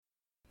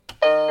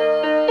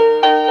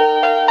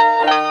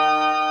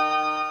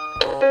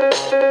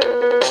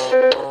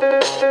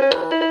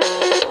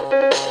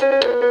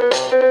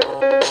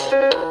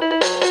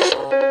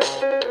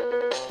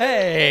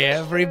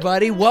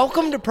everybody.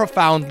 Welcome to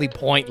Profoundly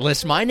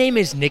Pointless. My name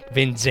is Nick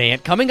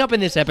Vinzant. Coming up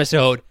in this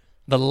episode,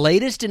 the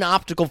latest in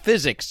optical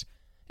physics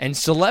and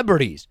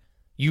celebrities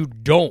you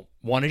don't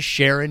want to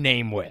share a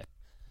name with.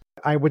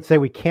 I would say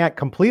we can't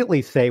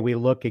completely say we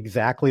look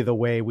exactly the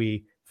way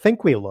we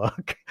think we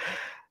look,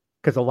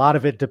 because a lot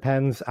of it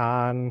depends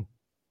on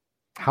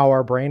how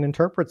our brain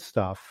interprets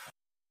stuff.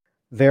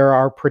 There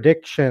are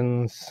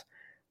predictions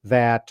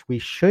that we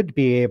should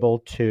be able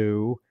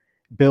to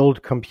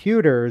build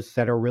computers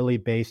that are really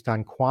based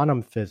on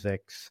quantum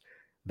physics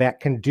that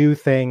can do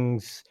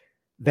things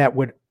that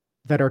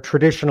are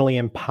traditionally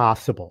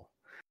impossible.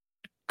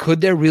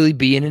 Could there really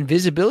be an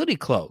invisibility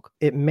cloak?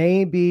 It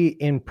may be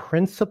in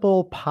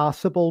principle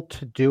possible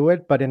to do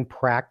it, but in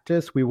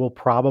practice, we will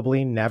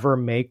probably never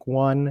make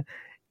one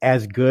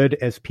as good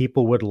as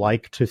people would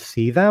like to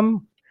see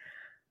them.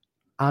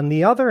 On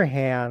the other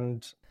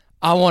hand,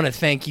 I want to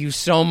thank you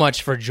so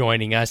much for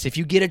joining us. If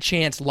you get a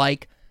chance,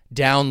 like,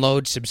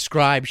 download,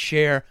 subscribe,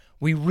 share.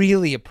 We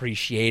really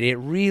appreciate it. It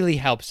really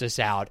helps us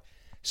out.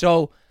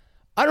 So,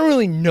 I don't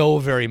really know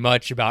very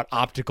much about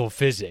optical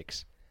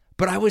physics,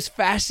 but I was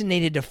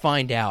fascinated to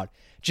find out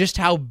just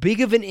how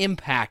big of an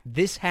impact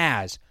this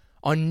has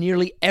on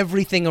nearly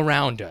everything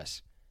around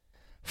us.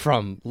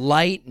 From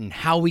light and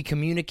how we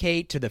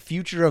communicate to the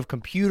future of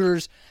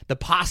computers, the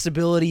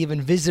possibility of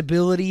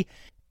invisibility,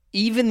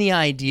 even the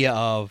idea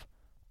of,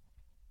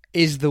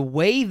 is the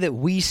way that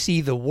we see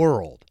the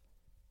world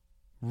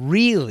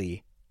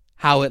really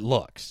how it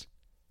looks?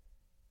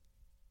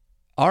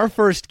 Our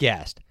first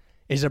guest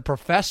is a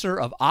professor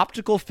of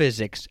optical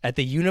physics at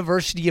the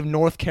University of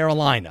North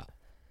Carolina.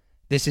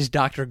 This is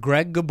Dr.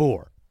 Greg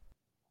Gabor.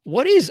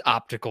 What is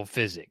optical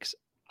physics?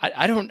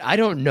 I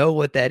don't know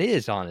what that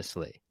is,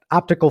 honestly.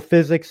 Optical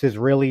physics is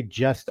really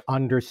just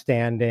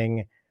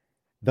understanding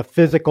the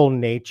physical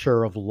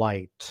nature of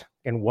light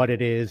and what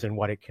it is and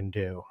what it can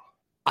do.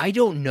 I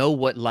don't know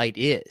what light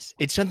is.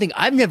 It's something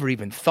I've never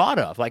even thought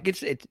of. Like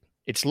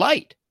it's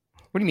light.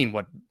 What do you mean?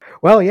 What?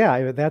 Well,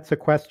 yeah, that's a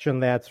question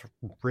that's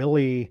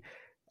really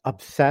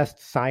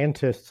obsessed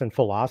scientists and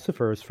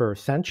philosophers for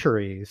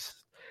centuries.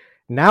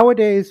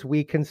 Nowadays,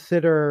 we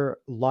consider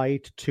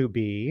light to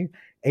be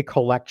a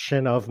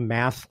collection of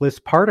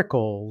massless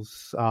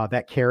particles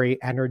that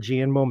carry energy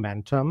and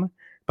momentum,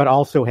 but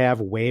also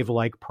have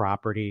wave-like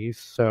properties.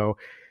 So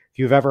if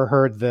you've ever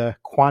heard the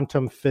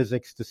quantum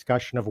physics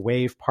discussion of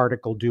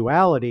wave-particle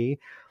duality,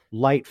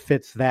 light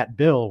fits that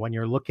bill. When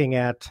you're looking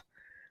at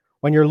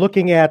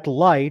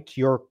light,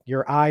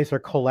 your eyes are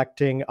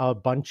collecting a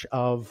bunch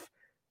of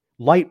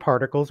light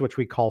particles, which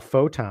we call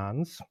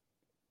photons,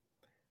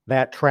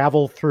 that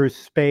travel through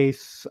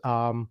space,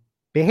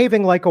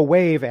 behaving like a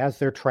wave as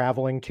they're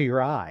traveling to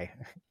your eye.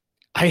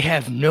 I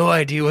have no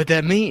idea what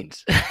that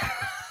means.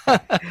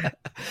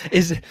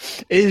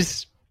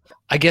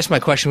 I guess my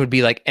question would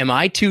be like, am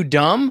I too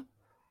dumb,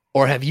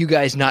 or have you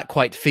guys not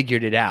quite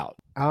figured it out?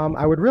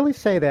 I would really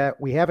say that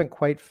we haven't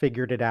quite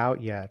figured it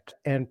out yet.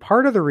 And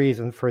part of the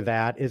reason for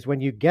that is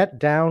when you get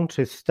down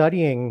to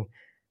studying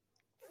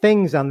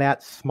things on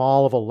that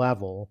small of a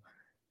level,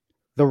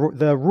 the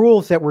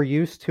rules that we're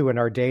used to in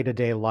our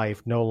day-to-day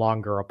life no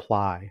longer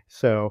apply.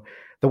 So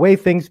the way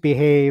things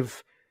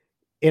behave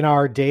in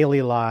our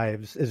daily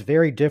lives is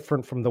very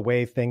different from the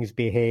way things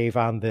behave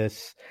on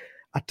this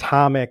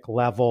atomic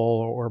level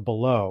or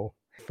below.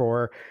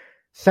 For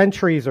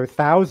centuries or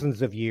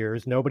thousands of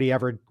years, nobody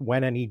ever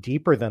went any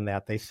deeper than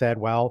that. They said,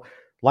 well,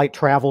 light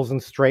travels in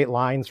straight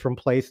lines from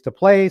place to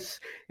place.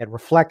 It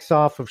reflects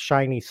off of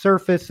shiny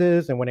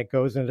surfaces. And when it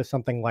goes into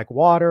something like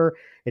water,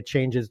 it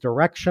changes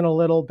direction a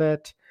little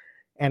bit.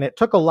 And it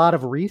took a lot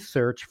of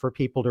research for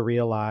people to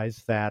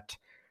realize that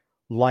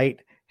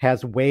light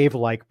has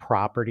wave-like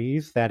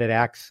properties, that it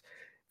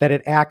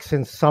acts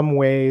in some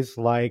ways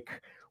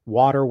like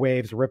water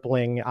waves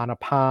rippling on a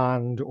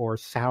pond or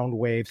sound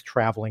waves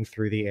traveling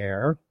through the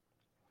air.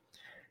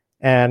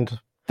 And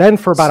then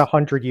for about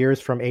 100 years,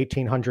 from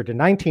 1800 to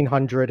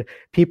 1900,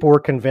 people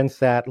were convinced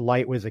that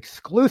light was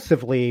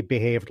exclusively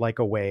behaved like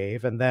a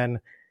wave. And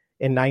then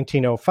in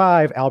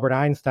 1905, Albert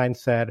Einstein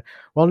said,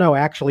 well, no,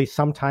 actually,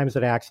 sometimes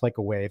it acts like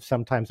a wave,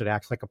 sometimes it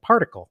acts like a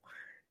particle.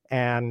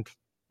 And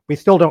we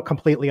still don't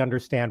completely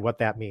understand what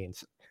that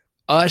means.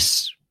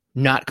 Us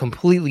not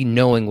completely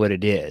knowing what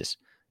it is,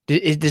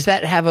 does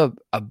that have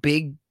a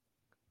big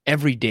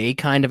everyday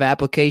kind of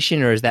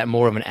application, or is that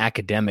more of an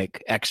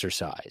academic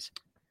exercise?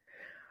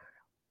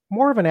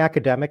 More of an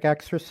academic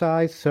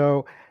exercise.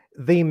 So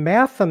the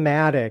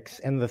mathematics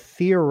and the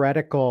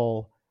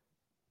theoretical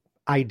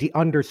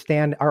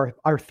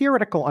our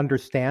theoretical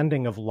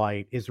understanding of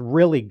light is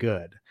really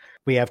good.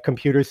 We have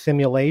computer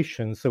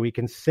simulations, so we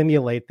can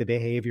simulate the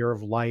behavior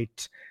of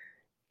light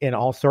in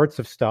all sorts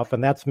of stuff,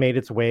 and that's made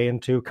its way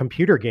into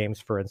computer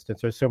games, for instance.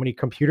 There's so many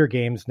computer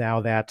games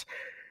now that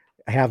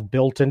have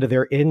built into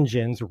their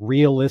engines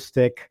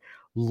realistic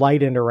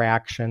light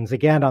interactions,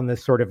 again, on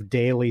this sort of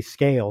daily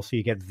scale, so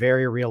you get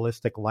very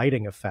realistic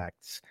lighting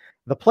effects.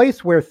 The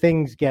place where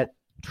things get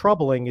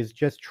troubling is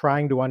just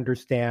trying to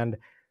understand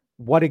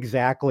what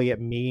exactly it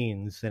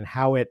means and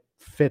how it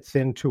fits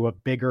into a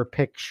bigger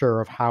picture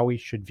of how we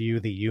should view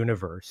the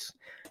universe.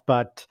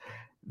 But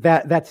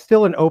that's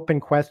still an open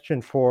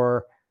question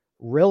for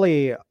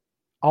really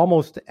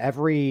almost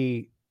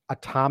every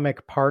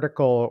atomic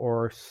particle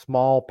or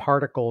small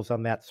particles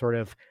on that sort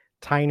of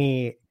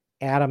tiny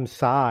atom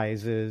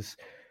size. Is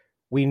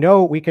we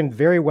know we can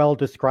very well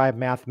describe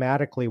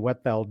mathematically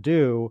what they'll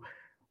do,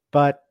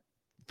 but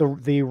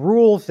the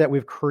rules that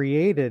we've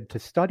created to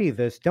study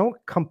this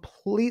don't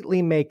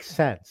completely make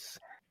sense.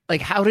 Like,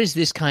 how does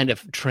this kind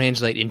of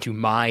translate into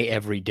my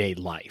everyday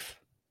life?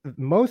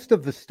 Most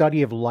of the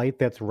study of light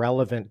that's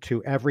relevant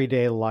to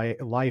everyday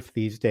life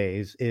these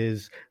days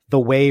is the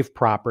wave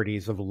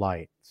properties of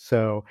light.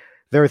 So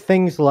there are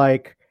things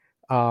like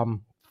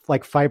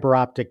fiber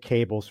optic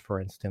cables, for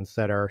instance,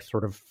 that are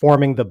sort of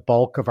forming the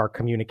bulk of our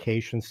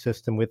communication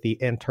system with the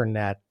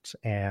internet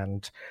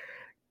and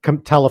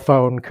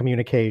telephone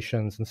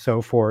communications and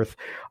so forth.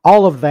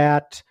 All of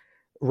that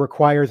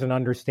requires an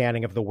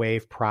understanding of the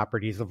wave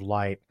properties of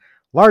light,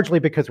 largely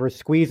because we're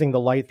squeezing the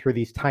light through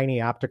these tiny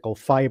optical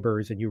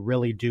fibers, and you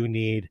really do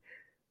need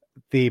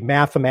the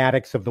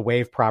mathematics of the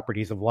wave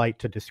properties of light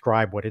to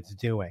describe what it's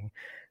doing.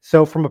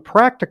 So from a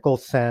practical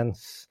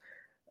sense,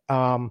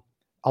 a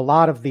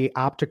lot of the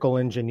optical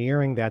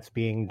engineering that's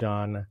being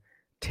done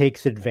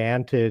takes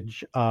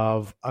advantage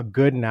of a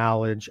good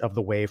knowledge of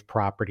the wave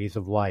properties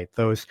of light.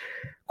 Those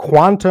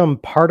quantum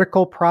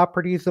particle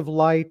properties of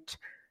light,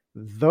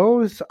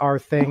 those are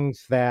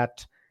things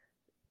that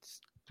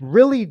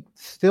really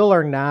still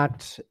are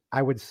not,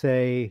 I would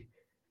say,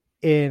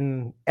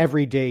 in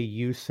everyday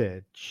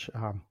usage.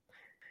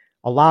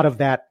 A lot of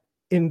that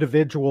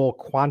individual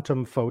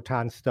quantum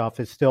photon stuff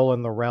is still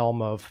in the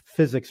realm of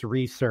physics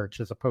research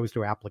as opposed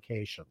to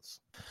applications.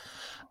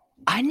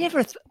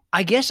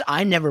 I guess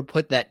I never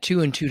put that two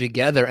and two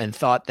together and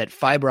thought that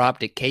fiber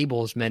optic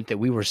cables meant that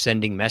we were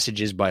sending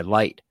messages by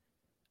light.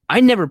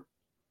 I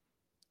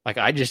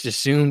just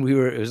assumed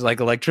it was like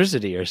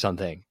electricity or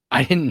something.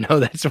 I didn't know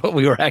that's what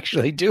we were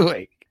actually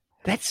doing.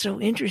 That's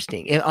so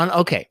interesting.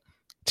 Okay,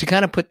 to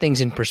kind of put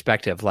things in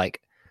perspective,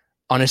 like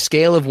on a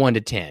scale of 1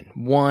 to 10,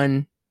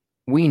 1,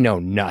 we know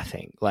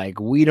nothing.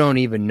 Like, we don't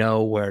even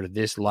know where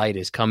this light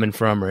is coming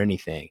from or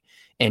anything.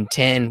 And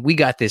 10, we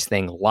got this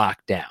thing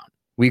locked down.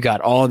 We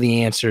got all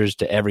the answers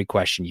to every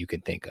question you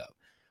can think of.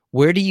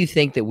 Where do you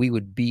think that we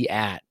would be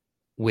at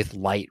with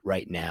light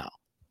right now?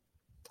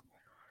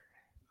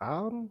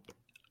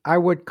 I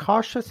would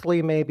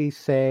cautiously maybe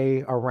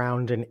say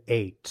around an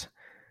 8.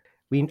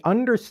 We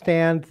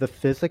understand the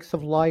physics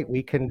of light.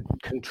 We can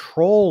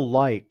control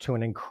light to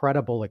an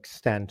incredible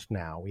extent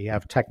now. We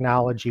have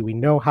technology. We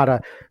know how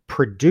to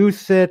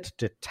produce it,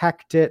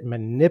 detect it,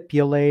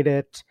 manipulate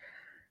it.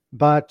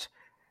 But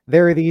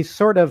there are these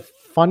sort of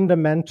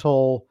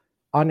fundamental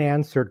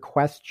unanswered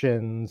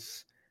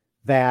questions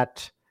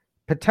that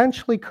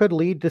potentially could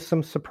lead to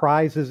some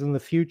surprises in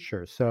the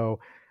future.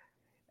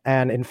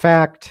 And in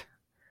fact,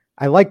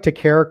 I like to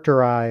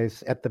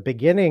characterize at the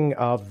beginning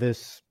of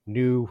this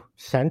new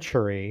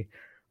century,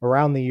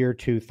 around the year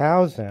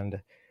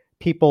 2000,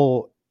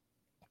 people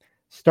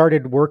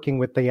started working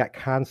with the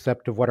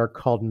concept of what are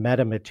called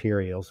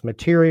metamaterials,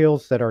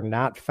 materials that are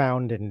not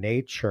found in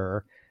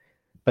nature,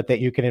 but that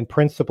you can in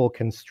principle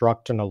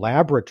construct in a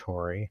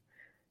laboratory.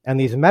 And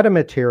these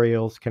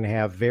metamaterials can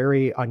have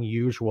very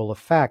unusual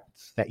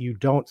effects that you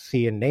don't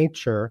see in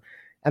nature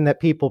and that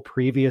people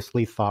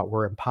previously thought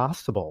were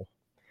impossible.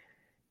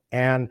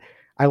 And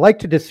I like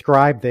to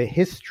describe the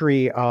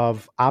history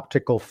of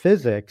optical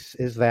physics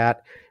is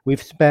that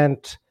we've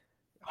spent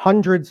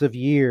hundreds of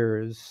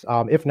years,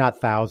 if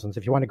not thousands.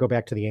 If you want to go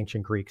back to the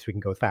ancient Greeks, we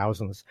can go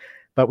thousands.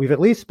 But we've at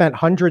least spent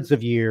hundreds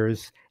of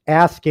years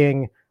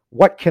asking,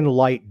 what can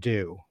light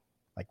do?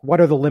 Like,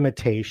 what are the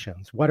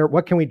limitations?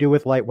 What can we do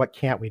with light? What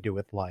can't we do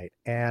with light?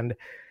 And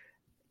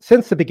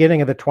since the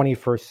beginning of the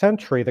 21st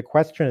century, the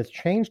question has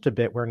changed a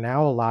bit, where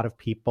now a lot of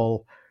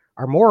people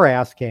are more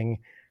asking,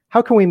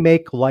 how can we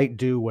make light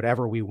do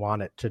whatever we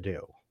want it to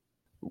do?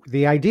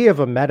 The idea of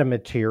a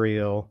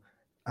metamaterial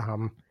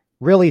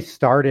really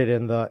started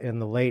in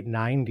the late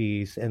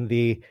 90s, and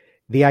the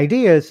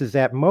idea is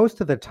that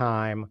most of the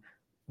time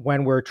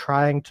when we're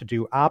trying to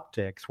do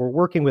optics, we're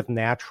working with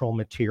natural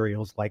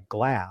materials like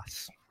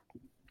glass.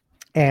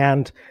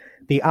 And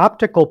the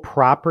optical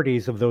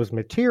properties of those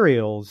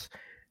materials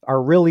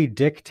are really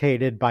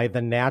dictated by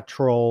the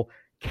natural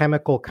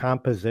chemical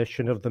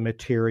composition of the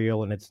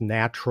material and its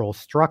natural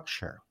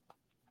structure.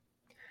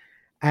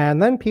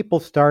 And then people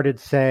started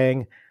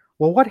saying,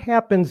 well, what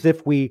happens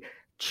if we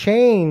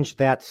change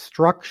that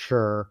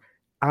structure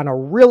on a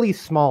really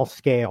small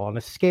scale, on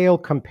a scale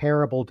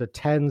comparable to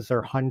tens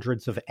or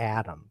hundreds of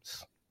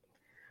atoms?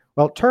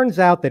 Well, it turns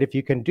out that if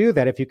you can do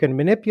that, if you can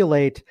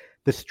manipulate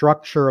the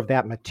structure of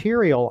that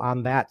material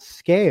on that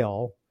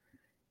scale,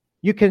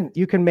 you can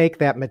make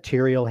that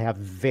material have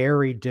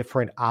very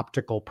different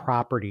optical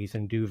properties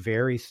and do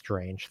very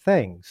strange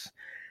things.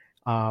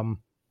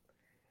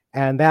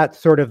 And that's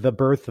sort of the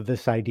birth of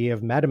this idea of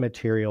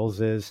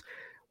metamaterials is,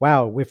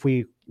 wow, if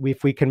we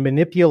if we can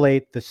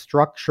manipulate the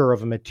structure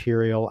of a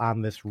material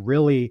on this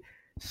really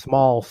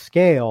small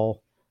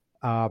scale,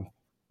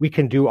 we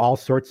can do all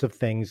sorts of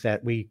things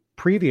that we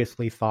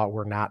previously thought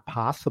were not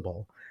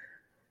possible.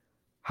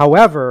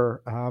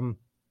 However,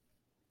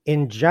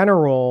 in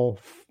general,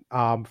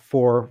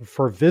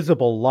 for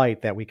visible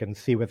light that we can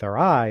see with our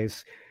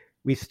eyes,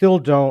 we still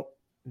don't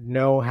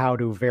know how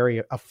to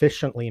very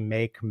efficiently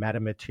make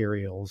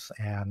metamaterials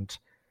and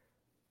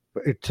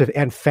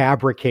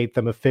fabricate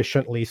them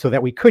efficiently so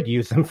that we could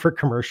use them for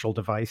commercial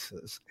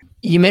devices.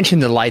 You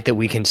mentioned the light that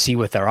we can see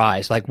with our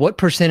eyes. Like, what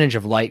percentage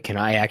of light can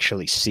I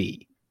actually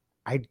see?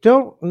 I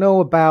don't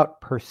know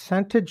about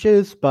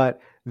percentages,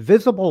 but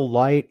visible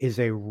light is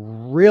a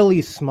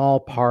really small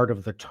part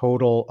of the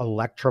total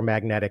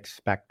electromagnetic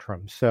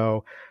spectrum.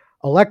 So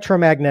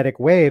electromagnetic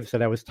waves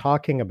that I was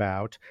talking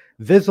about,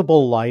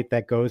 visible light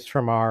that goes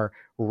from our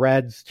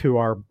reds to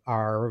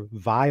our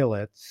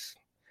violets,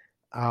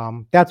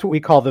 that's what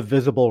we call the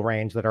visible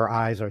range that our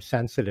eyes are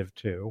sensitive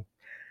to.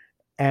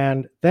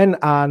 And then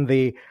on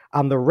the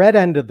red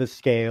end of the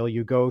scale,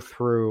 you go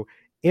through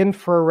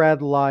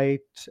infrared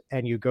light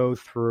and you go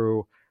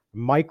through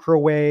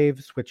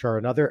microwaves, which are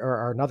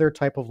another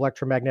type of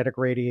electromagnetic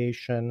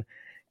radiation,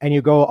 and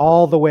you go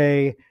all the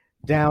way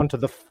down to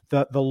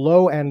the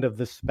low end of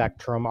the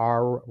spectrum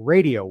are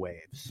radio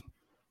waves.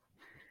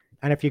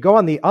 And if you go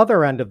on the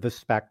other end of the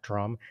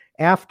spectrum,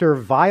 after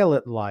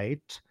violet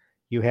light,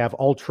 you have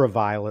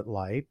ultraviolet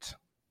light,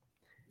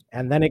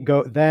 and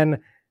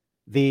then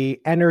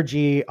the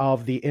energy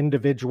of the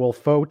individual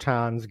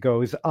photons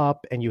goes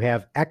up, and you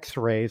have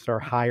X-rays, or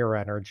higher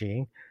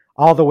energy,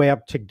 all the way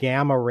up to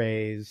gamma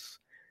rays,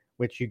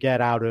 which you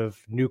get out of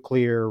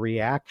nuclear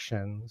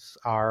reactions,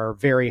 are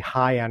very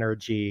high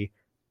energy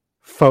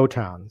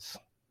photons.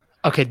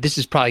 Okay, this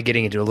is probably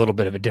getting into a little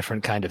bit of a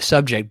different kind of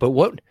subject, but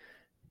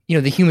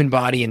the human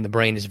body and the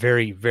brain is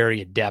very,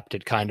 very adept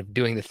at kind of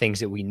doing the things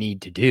that we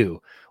need to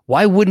do.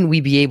 Why wouldn't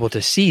we be able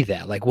to see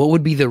that? Like, what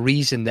would be the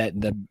reason that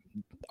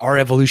our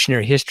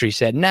evolutionary history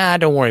said, nah,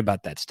 don't worry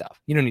about that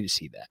stuff. You don't need to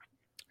see that.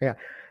 Yeah,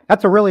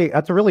 that's a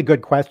really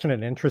good question,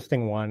 an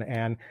interesting one.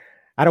 And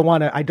I don't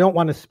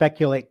want to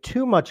speculate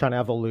too much on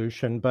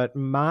evolution, but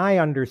my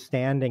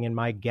understanding and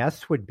my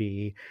guess would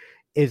be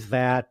is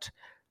that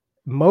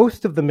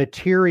most of the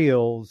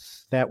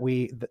materials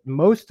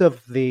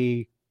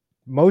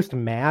most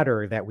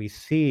matter that we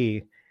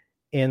see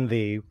in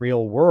the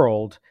real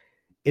world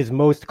is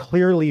most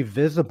clearly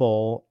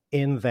visible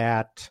in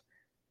that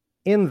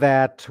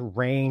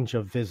range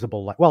of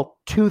visible light. Well,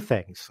 two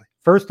things.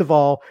 First of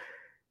all,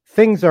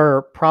 things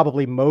are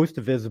probably most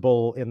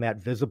visible in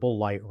that visible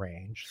light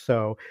range.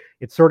 So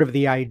it's sort of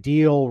the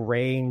ideal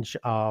range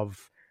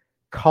of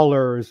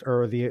colors,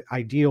 or the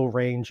ideal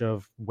range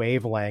of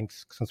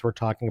wavelengths, since we're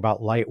talking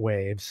about light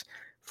waves,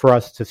 for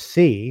us to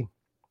see.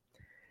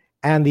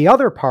 And the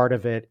other part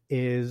of it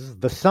is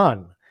the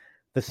sun.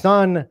 The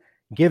sun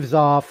gives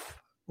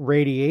off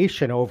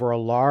radiation over a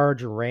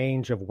large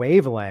range of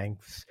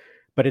wavelengths,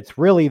 but it's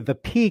really, the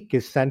peak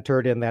is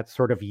centered in that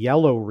sort of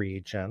yellow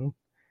region.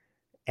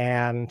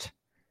 And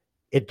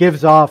it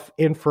gives off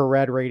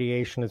infrared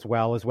radiation as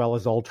well as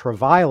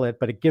ultraviolet,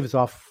 but it gives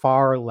off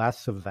far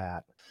less of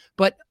that.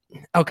 But,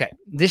 okay,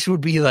 this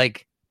would be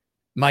like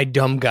my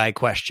dumb guy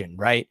question,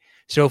 right?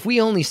 So if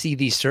we only see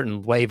these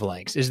certain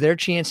wavelengths, is there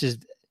chances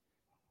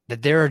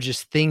that there are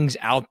just things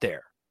out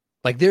there?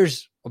 Like,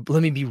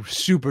 let me be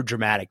super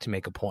dramatic to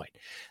make a point.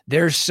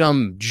 There's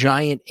some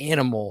giant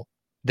animal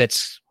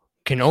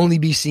can only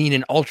be seen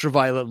in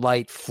ultraviolet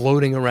light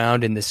floating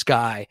around in the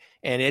sky,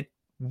 and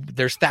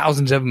there's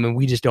thousands of them and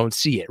we just don't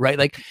see it, right?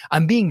 Like,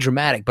 I'm being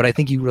dramatic, but I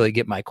think you really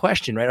get my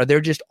question, right? Are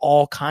there just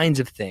all kinds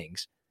of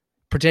things,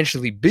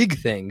 potentially big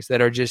things,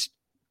 that are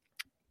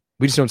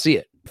we just don't see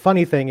it?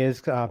 Funny thing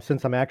is,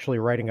 since I'm actually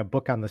writing a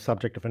book on the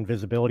subject of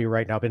invisibility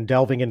right now, I've been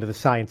delving into the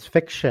science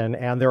fiction,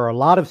 and there are a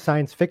lot of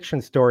science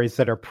fiction stories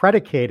that are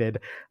predicated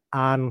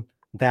on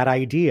that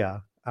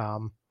idea.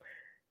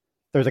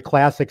 There's a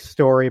classic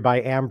story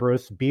by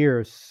Ambrose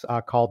Bierce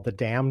called The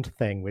Damned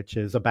Thing, which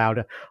is about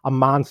a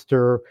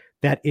monster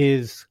that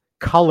is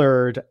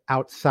colored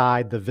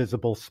outside the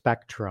visible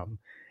spectrum.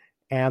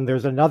 And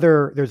there's a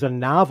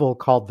novel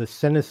called The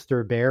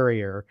Sinister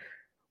Barrier,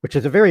 which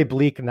is a very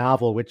bleak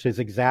novel, which is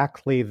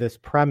exactly this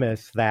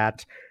premise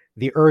that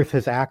the Earth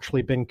has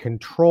actually been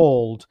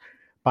controlled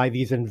by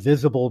these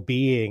invisible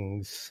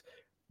beings,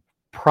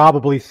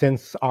 probably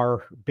since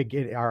our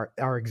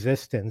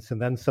existence.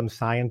 And then some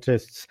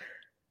scientists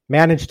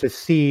managed to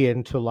see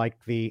into like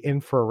the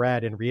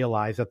infrared and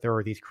realize that there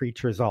are these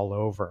creatures all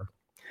over.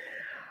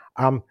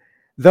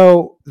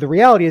 Though the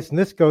reality is, and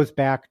this goes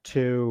back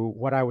to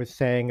what I was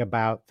saying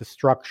about the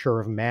structure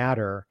of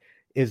matter,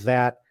 is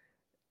that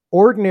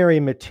ordinary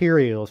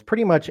materials,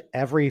 pretty much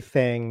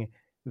everything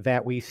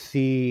that we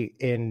see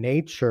in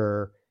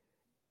nature,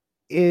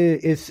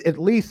 is at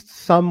least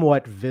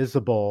somewhat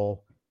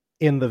visible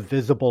in the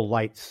visible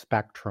light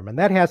spectrum. And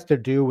that has to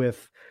do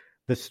with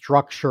the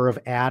structure of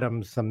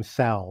atoms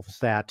themselves,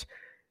 that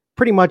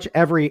pretty much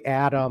every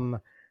atom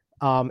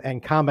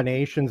and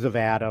combinations of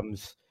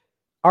atoms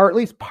are at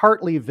least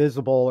partly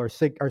visible or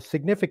are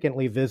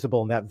significantly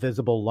visible in that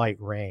visible light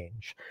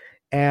range.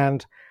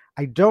 And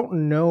I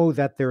don't know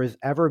that there has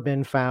ever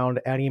been found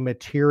any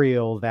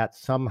material that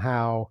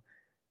somehow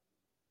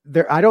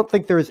I don't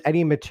think there is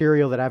any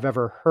material that I've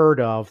ever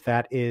heard of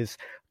that is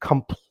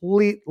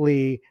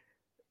completely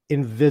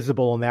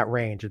invisible in that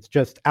range. It's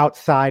just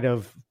outside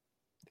of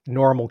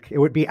normal. It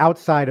would be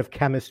outside of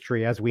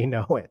chemistry as we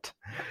know it.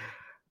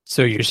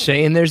 So you're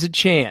saying there's a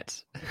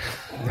chance.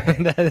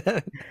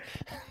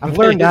 I've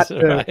learned not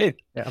to. Right.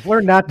 Yeah, I've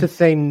learned not to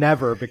say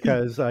never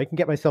because I can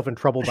get myself in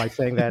trouble by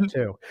saying that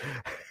too.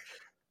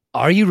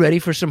 Are you ready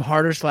for some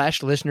harder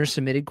 / listener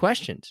submitted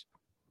questions?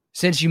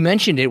 Since you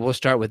mentioned it, we'll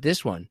start with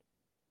this one.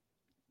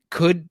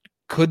 Could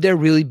there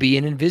really be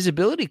an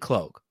invisibility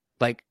cloak?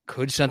 Like,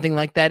 could something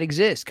like that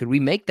exist? Could we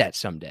make that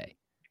someday?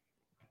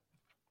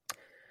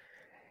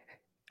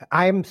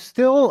 I'm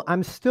still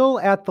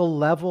at the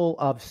level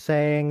of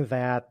saying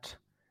that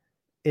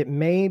it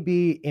may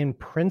be in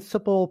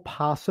principle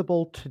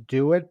possible to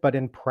do it, but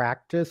in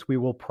practice, we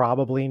will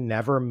probably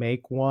never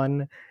make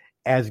one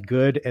as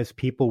good as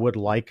people would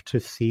like to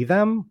see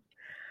them.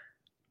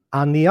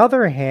 On the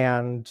other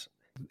hand,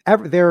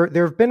 there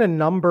have been a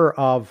number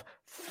of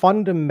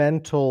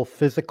fundamental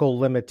physical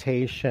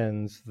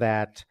limitations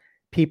that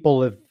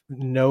people have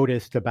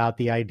noticed about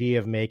the idea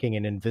of making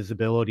an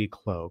invisibility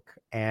cloak.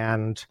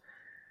 And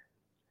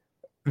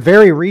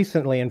very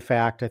recently, in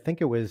fact, I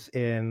think it was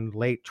in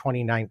late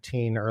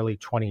 2019, early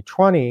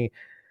 2020,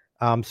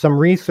 some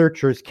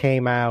researchers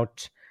came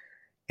out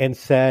and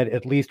said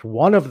at least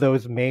one of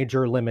those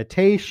major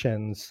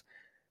limitations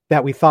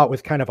that we thought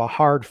was kind of a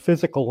hard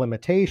physical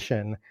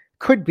limitation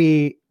could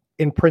be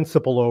in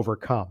principle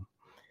overcome.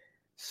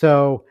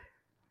 So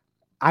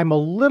I'm a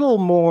little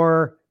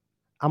more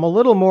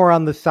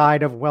on the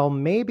side of, well,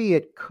 maybe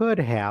it could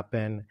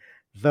happen,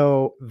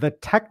 though the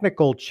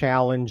technical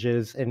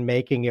challenges in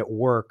making it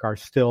work are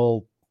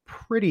still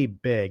pretty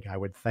big, I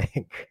would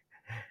think.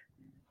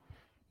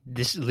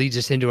 This leads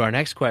us into our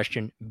next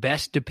question.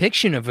 Best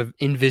depiction of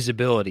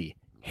invisibility: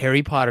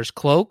 Harry Potter's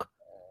cloak,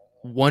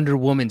 Wonder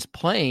Woman's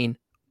plane,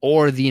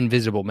 or the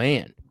Invisible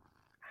Man?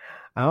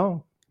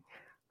 Oh,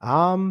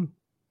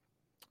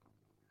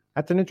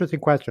 that's an interesting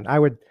question. I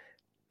would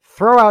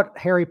throw out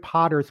Harry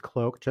Potter's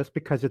cloak just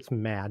because it's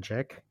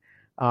magic.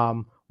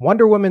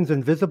 Wonder Woman's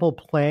invisible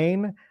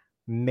plane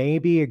may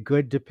be a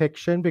good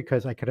depiction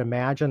because I could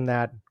imagine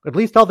that at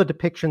least all the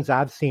depictions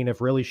I've seen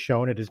have really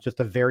shown it as just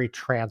a very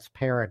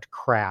transparent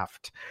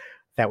craft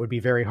that would be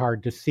very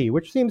hard to see,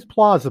 which seems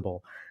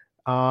plausible.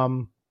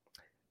 The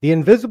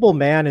Invisible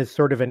Man is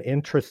sort of an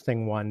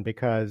interesting one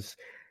because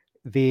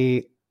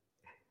in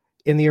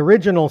the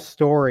original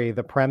story,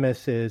 the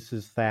premise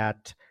is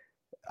that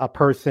a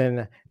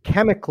person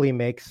chemically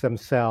makes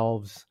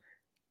themselves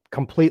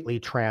completely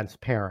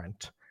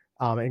transparent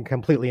and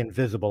completely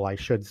invisible, I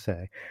should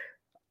say.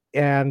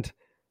 And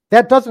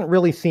that doesn't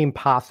really seem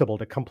possible,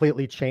 to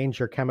completely change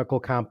your chemical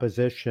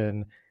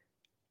composition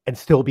and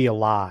still be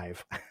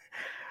alive.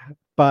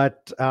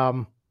 But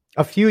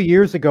a few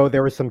years ago,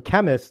 there were some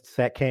chemists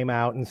that came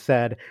out and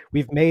said,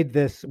 we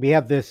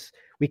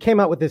came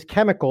out with this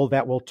chemical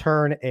that will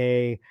turn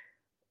a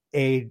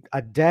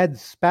dead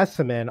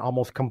specimen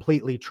almost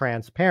completely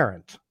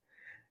transparent.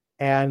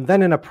 And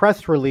then in a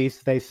press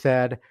release, they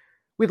said,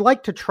 we'd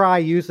like to try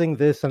using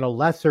this in a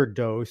lesser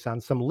dose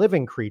on some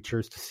living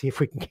creatures to see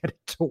if we can get it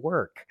to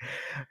work.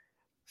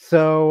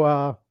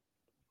 So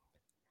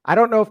I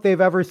don't know if they've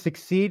ever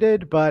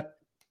succeeded, but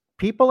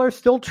people are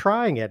still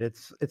trying it.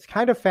 It's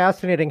kind of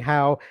fascinating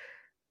how,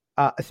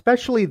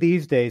 especially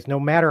these days, no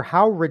matter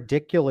how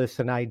ridiculous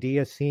an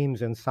idea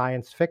seems in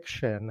science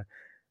fiction,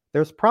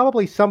 there's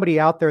probably somebody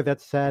out there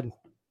that said,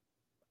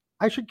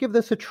 I should give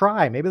this a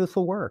try. Maybe this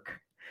will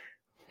work.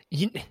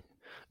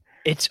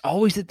 It's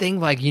always the thing,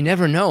 like, you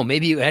never know.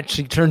 Maybe it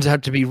actually turns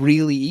out to be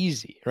really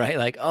easy, right?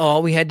 Like, oh,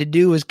 all we had to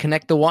do was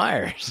connect the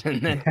wires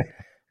and then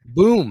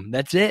boom,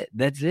 that's it.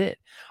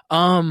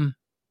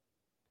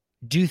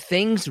 Do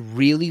things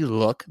really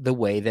look the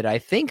way that I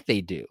think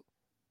they do?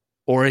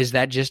 Or is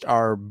that just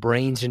our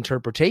brain's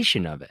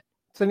interpretation of it?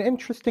 It's an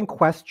interesting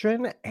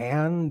question,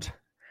 and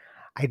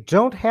I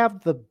don't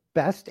have the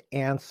best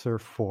answer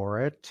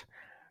for it,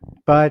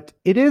 but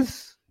it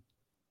is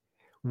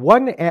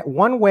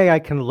one way I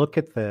can look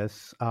at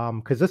this,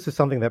 because this is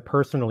something that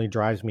personally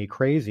drives me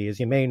crazy, is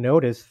you may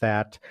notice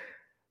that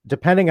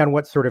depending on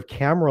what sort of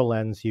camera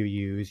lens you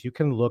use, you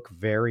can look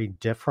very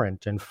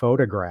different in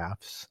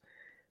photographs,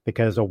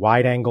 because a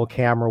wide-angle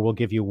camera will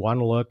give you one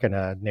look and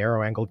a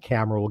narrow-angled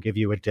camera will give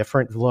you a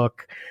different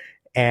look.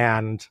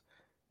 And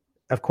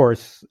of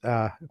course,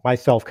 my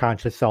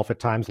self-conscious self at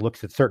times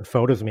looks at certain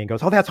photos of me and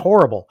goes, oh, that's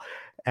horrible.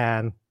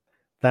 And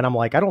then I'm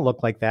like, I don't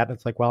look like that. And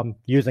it's like, well, I'm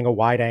using a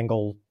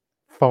wide-angle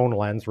phone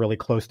lens really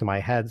close to my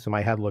head, so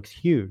my head looks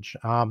huge.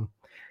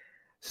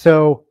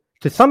 So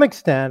to some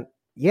extent,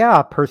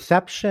 yeah,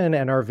 perception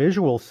and our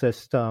visual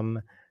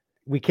system,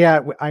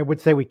 I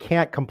would say we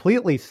can't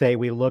completely say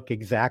we look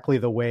exactly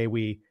the way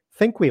we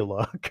think we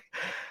look,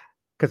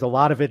 because a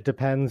lot of it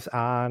depends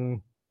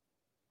on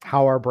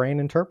how our brain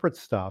interprets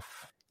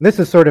stuff. This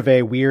is sort of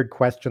a weird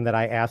question that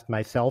I asked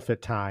myself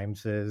at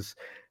times is,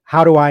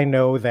 how do I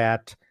know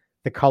that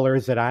the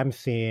colors that I'm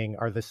seeing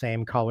are the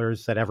same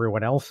colors that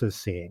everyone else is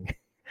seeing?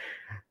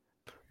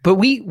 But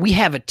we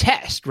have a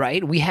test,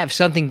 right? We have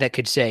something that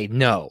could say,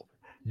 no,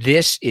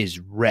 this is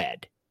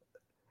red.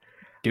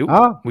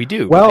 We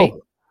do, right?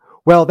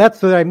 Well,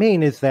 that's what I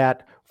mean is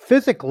that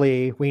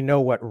physically we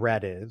know what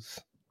red is.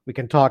 We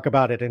can talk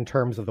about it in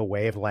terms of the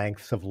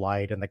wavelengths of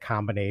light and the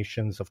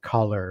combinations of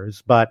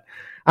colors, but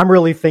I'm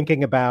really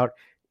thinking about,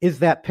 is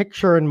that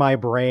picture in my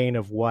brain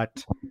of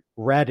what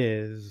red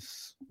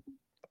is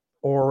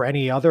or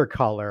any other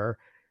color,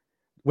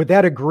 would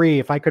that agree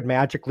if I could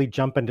magically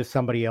jump into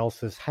somebody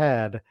else's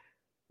head,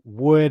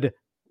 would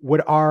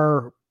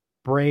our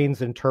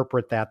brains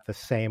interpret that the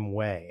same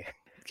way?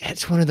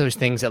 It's one of those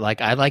things that,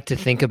 like, I like to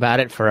think about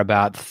it for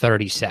about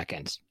 30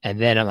 seconds. And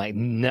then I'm like,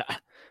 no,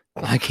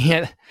 I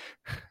can't.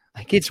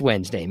 Like, it's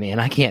Wednesday, man.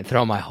 I can't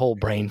throw my whole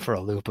brain for a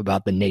loop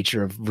about the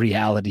nature of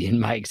reality in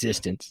my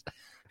existence.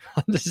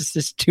 This is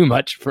just too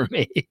much for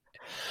me.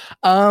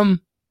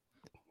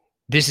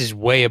 This is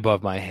way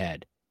above my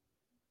head.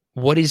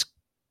 What is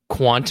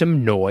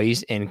quantum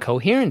noise and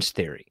coherence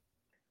theory?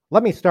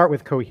 Let me start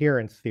with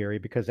coherence theory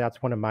because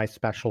that's one of my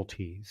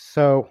specialties.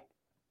 So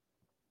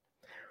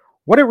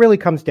what it really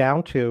comes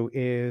down to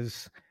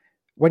is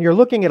when you're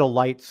looking at a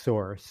light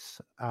source,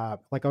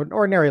 like an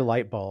ordinary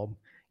light bulb,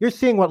 you're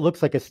seeing what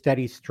looks like a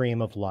steady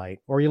stream of light.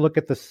 Or you look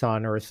at the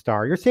sun or a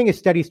star, you're seeing a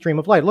steady stream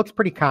of light. It looks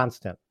pretty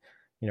constant,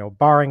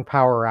 barring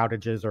power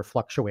outages or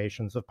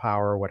fluctuations of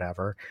power or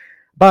whatever.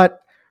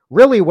 But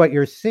really what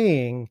you're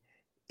seeing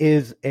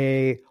is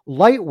a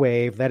light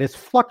wave that is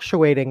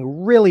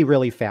fluctuating really,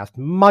 really fast,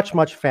 much,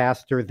 much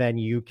faster than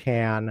you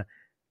can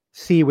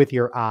see with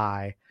your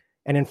eye.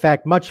 And in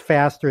fact, much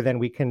faster than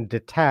we can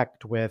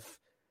detect with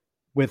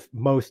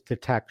most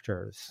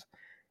detectors.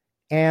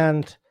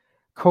 And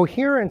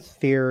coherence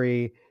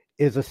theory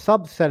is a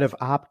subset of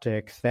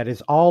optics that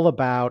is all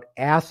about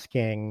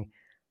asking,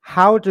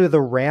 how do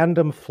the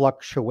random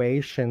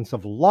fluctuations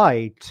of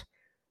light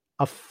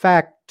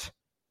affect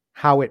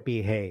how it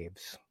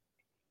behaves?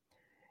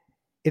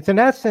 It's in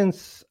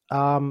essence,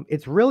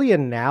 it's really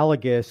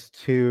analogous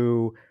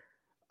to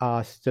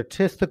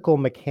statistical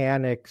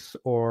mechanics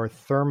or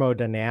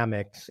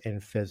thermodynamics in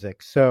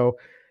physics. So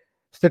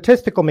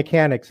statistical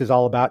mechanics is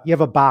all about, you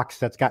have a box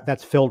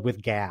that's filled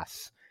with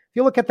gas. If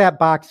you look at that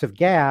box of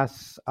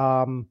gas,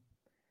 on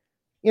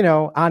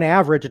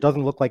average, it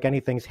doesn't look like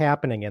anything's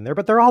happening in there,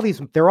 but there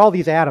are all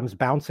these atoms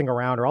bouncing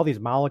around, or all these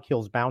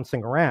molecules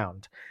bouncing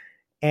around.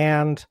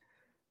 And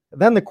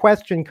then the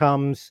question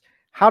comes,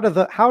 how does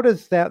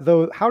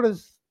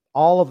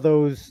all of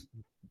those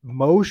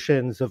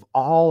motions of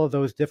all of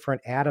those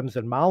different atoms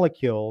and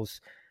molecules,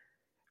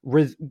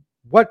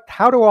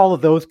 how do all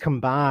of those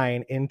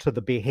combine into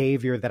the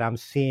behavior that I'm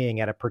seeing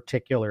at a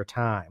particular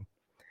time?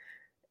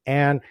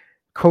 And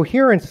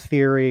coherence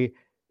theory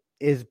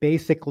is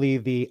basically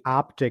the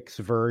optics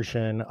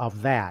version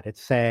of that.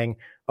 It's saying,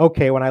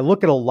 okay, when I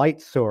look at a light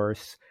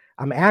source,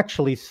 I'm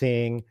actually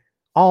seeing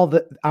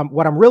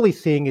what I'm really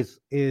seeing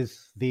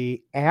is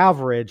the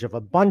average of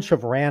a bunch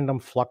of random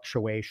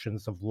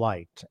fluctuations of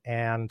light.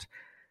 And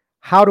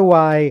how do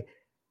I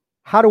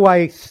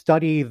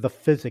study the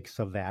physics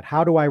of that?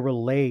 How do I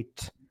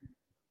relate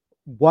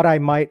what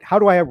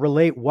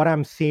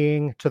I'm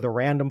seeing to the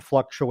random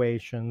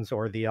fluctuations,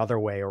 or the other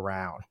way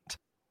around?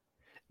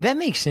 That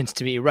makes sense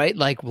to me, right?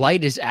 Like,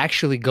 light is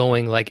actually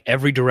going like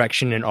every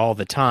direction and all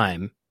the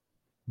time,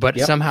 but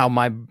Yep.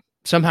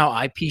 somehow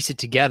I piece it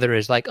together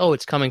as like, oh,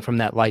 it's coming from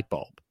that light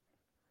bulb.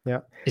 Yeah.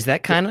 Is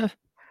that kind of?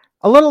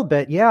 A little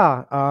bit,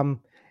 yeah.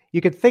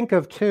 You could think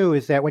of too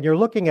is that when you're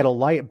looking at a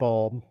light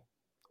bulb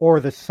or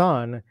the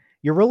sun,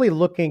 you're really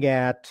looking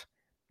at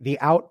the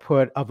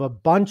output of a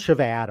bunch of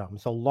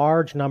atoms, a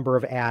large number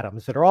of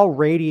atoms that are all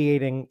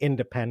radiating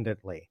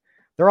independently.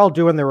 They're all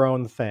doing their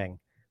own thing.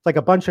 It's like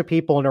a bunch of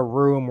people in a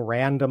room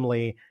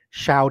randomly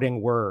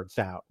shouting words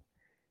out.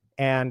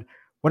 And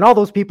when all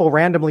those people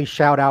randomly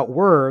shout out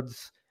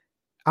words,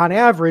 on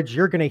average,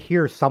 you're going to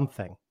hear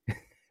something.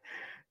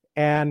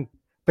 And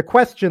the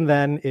question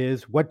then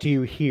is, what do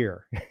you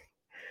hear?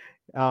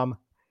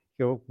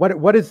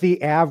 What is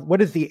the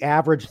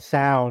average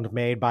sound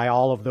made by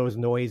all of those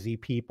noisy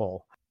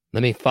people?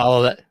 Let me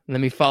follow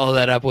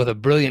that up with a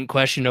brilliant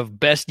question of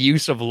best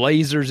use of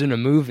lasers in a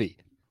movie.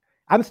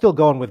 I'm still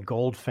going with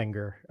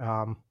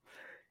Goldfinger.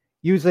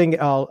 Using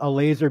a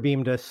laser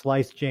beam to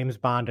slice James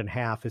Bond in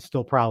half is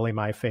still probably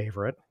my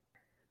favorite.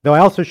 Though I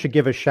also should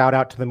give a shout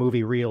out to the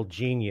movie Real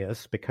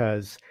Genius,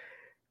 because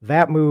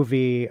that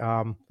movie,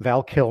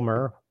 Val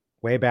Kilmer,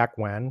 way back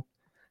when,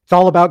 it's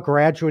all about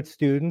graduate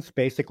students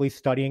basically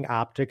studying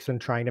optics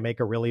and trying to make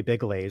a really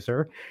big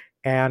laser.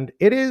 And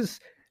it is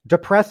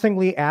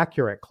depressingly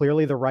accurate.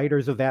 Clearly, the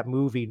writers of that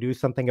movie knew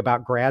something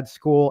about grad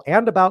school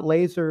and about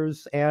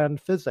lasers and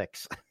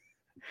physics.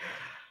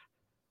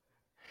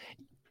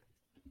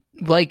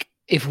 Like,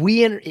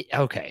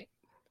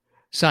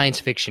 science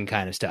fiction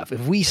kind of stuff.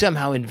 If we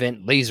somehow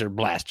invent laser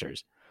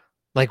blasters,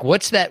 Like,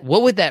 what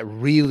would that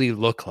really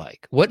look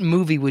like? What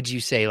movie would you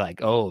say,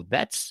 like, oh,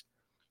 that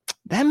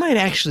might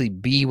actually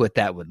be what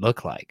that would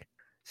look like?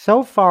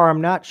 So far,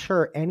 I'm not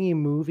sure any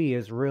movie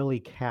has really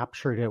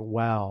captured it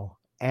well.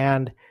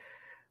 And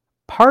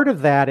part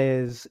of that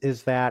is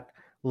that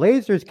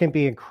lasers can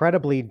be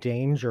incredibly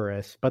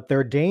dangerous, but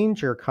their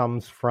danger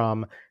comes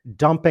from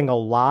dumping a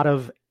lot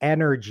of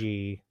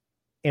energy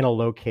in a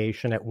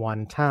location at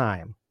one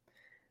time.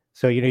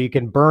 So, you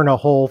can burn a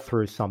hole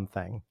through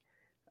something.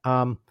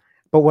 Um,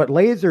 but what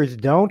lasers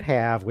don't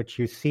have, which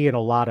you see in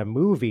a lot of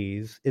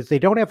movies, is they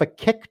don't have a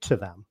kick to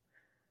them.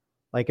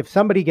 Like if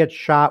somebody gets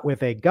shot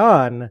with a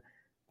gun,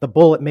 the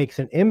bullet makes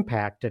an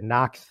impact and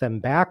knocks them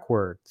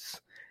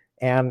backwards.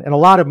 And in a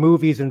lot of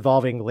movies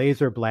involving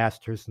laser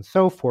blasters and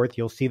so forth,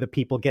 you'll see the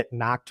people get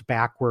knocked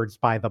backwards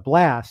by the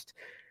blast.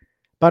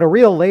 But a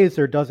real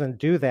laser doesn't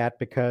do that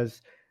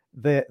because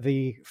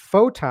the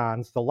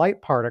photons, the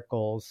light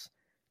particles,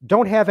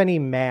 don't have any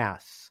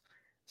mass.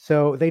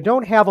 So they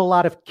don't have a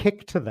lot of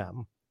kick to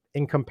them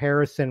in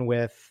comparison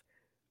with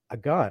a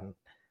gun.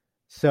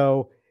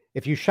 So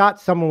if you shot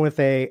someone with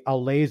a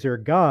laser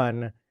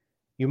gun,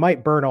 you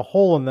might burn a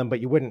hole in them, but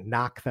you wouldn't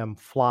knock them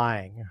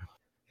flying.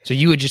 So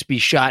you would just be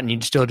shot and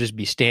you'd still just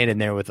be standing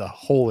there with a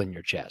hole in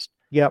your chest.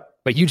 Yep.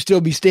 But you'd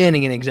still be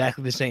standing in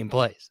exactly the same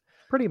place.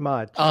 Pretty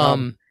much.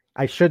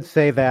 I should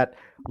say that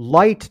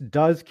light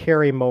does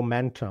carry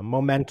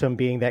momentum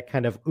being that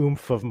kind of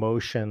oomph of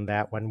motion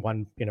that when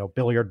one,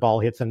 billiard ball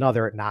hits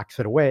another, it knocks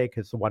it away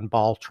because the one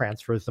ball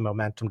transfers the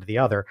momentum to the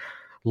other.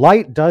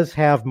 Light does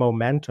have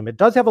momentum. It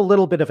does have a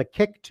little bit of a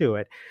kick to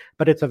it,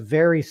 but it's a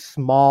very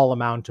small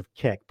amount of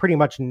kick, pretty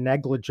much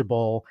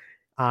negligible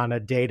on a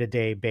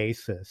day-to-day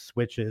basis,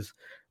 which is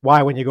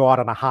why when you go out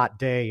on a hot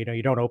day,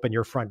 you don't open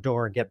your front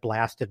door and get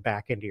blasted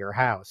back into your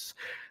house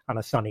on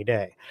a sunny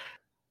day.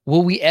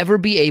 Will we ever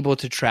be able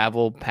to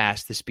travel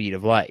past the speed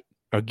of light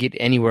or get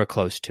anywhere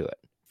close to it?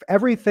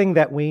 Everything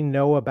that we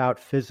know about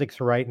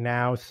physics right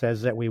now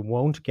says that we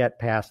won't get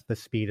past the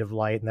speed of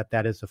light and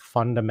that is a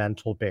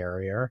fundamental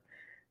barrier.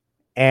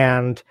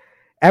 And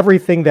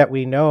everything that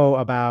we know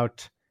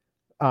about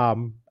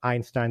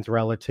Einstein's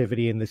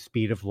relativity and the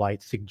speed of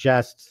light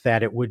suggests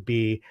that it would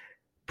be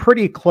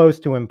pretty close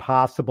to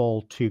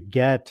impossible to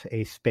get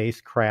a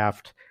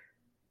spacecraft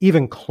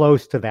even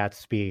close to that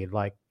speed.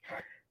 Like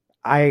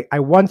I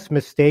once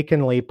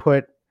mistakenly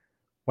put,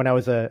 when I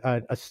was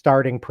a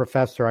starting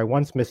professor, I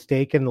once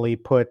mistakenly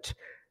put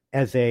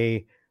as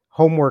a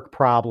homework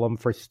problem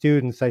for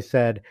students, I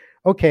said,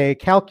 okay,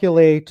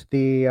 calculate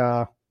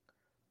the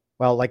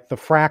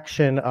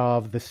fraction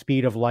of the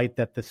speed of light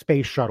that the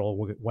space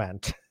shuttle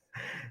went.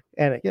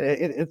 And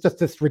it's just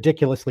this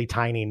ridiculously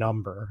tiny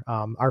number.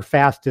 Our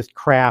fastest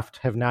craft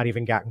have not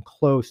even gotten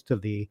close to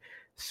the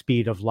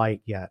speed of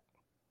light yet.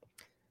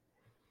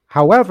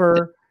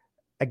 However,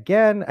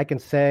 again, I can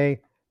say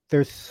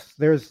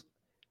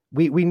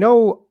we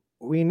know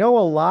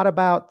a lot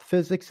about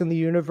physics in the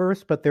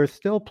universe, but there's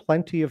still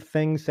plenty of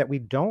things that we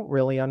don't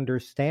really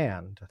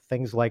understand.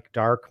 Things like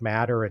dark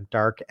matter and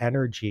dark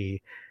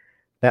energy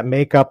that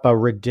make up a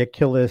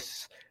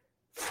ridiculous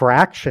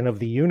fraction of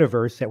the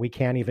universe that we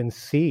can't even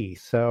see.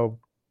 So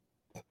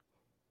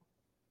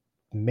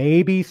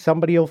maybe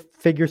somebody will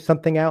figure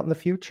something out in the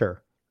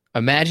future.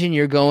 Imagine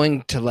you're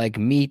going to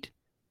meet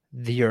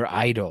your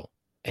idol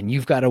and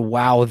you've got to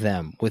wow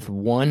them with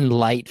one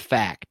light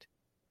fact.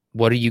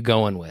 What are you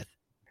going with?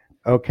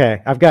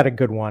 Okay, I've got a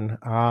good one.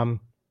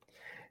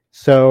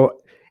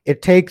 So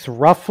it takes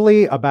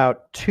roughly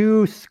about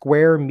 2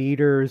 square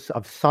meters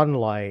of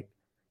sunlight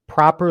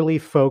properly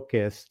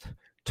focused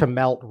to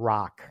melt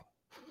rock.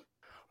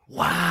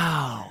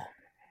 Wow.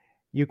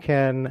 You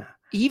can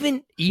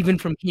even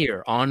from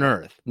here on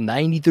Earth,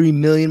 93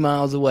 million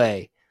miles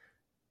away,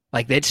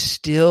 that's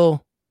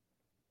still.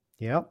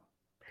 Yep.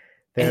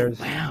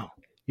 Wow.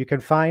 You can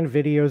find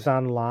videos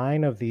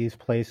online of these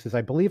places.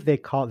 I believe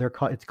it's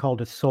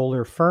called a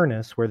solar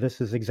furnace, where this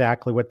is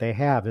exactly what they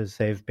have. Is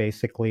they've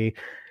basically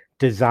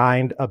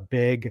designed a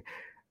big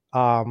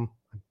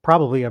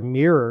probably a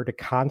mirror to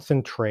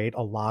concentrate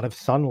a lot of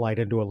sunlight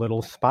into a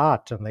little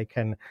spot, and they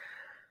can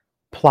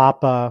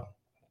plop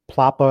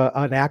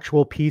an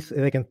actual piece.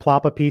 They can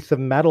plop a piece of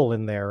metal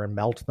in there and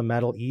melt the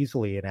metal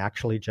easily, and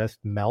actually just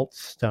melt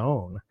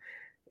stone.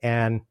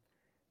 And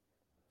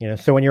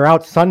so when you're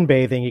out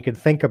sunbathing, you can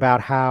think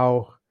about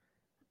how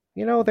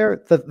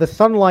the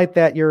sunlight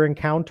that you're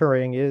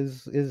encountering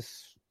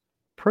is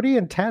pretty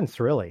intense,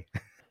 really.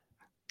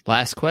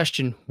 Last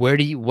question: what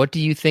do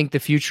you think the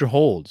future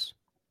holds?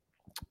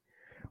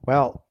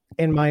 Well,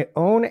 in my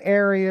own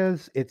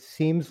areas, it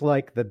seems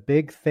like the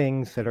big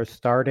things that are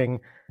starting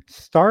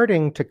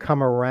to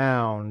come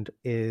around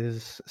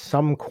is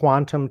some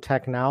quantum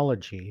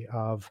technology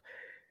of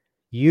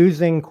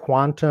using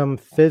quantum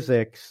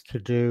physics to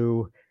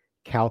do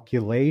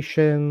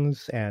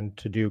calculations and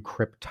to do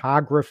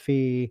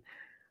cryptography.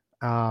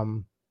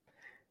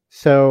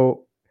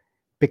 So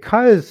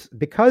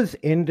because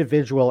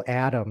individual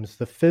atoms,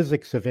 the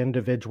physics of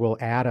individual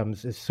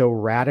atoms is so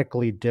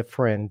radically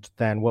different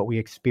than what we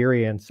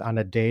experience on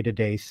a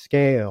day-to-day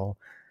scale,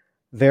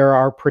 there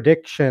are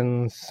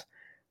predictions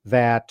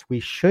that we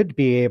should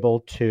be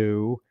able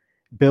to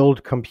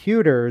build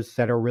computers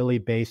that are really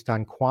based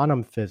on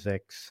quantum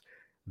physics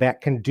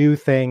that can do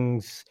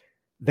things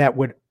that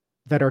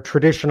are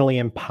traditionally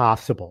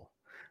impossible,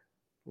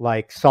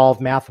 like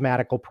solve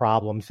mathematical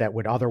problems that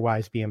would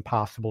otherwise be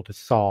impossible to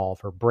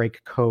solve, or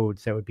break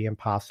codes that would be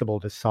impossible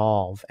to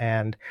solve.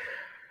 And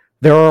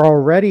there are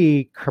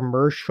already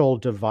commercial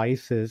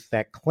devices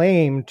that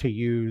claim to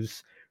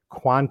use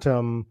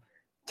quantum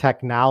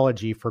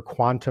technology for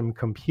quantum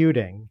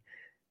computing.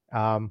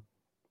 I'm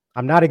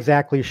not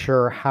exactly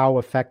sure how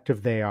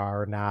effective they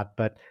are or not,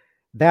 but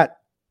that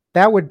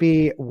would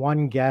be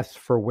one guess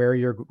for where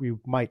you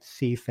might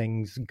see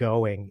things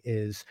going,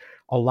 is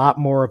a lot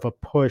more of a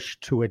push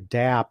to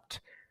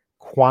adapt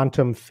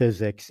quantum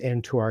physics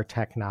into our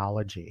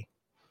technology.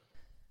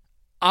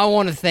 I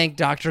want to thank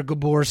Dr.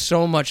 Gabor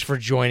so much for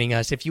joining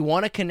us. If you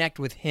want to connect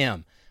with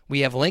him,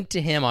 we have linked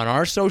to him on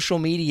our social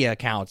media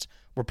accounts.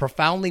 We're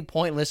Profoundly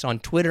Pointless on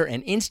Twitter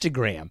and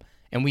Instagram,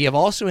 and we have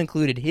also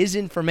included his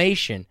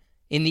information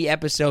in the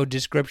episode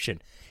description.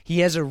 He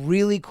has a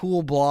really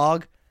cool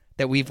blog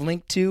that we've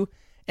linked to,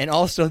 and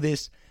also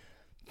this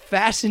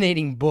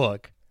fascinating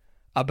book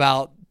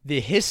about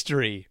the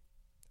history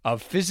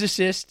of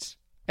physicists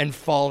and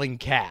falling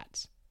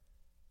cats.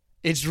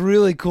 It's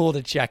really cool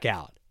to check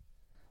out.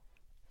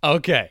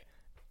 Okay,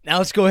 now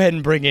let's go ahead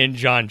and bring in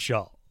John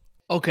Shaw.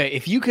 Okay,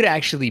 if you could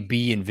actually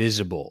be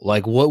invisible,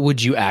 like, what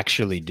would you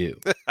actually do?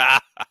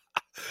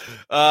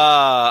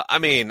 I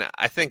mean,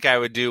 I think I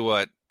would do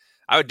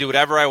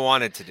whatever I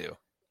wanted to do.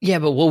 Yeah,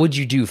 but what would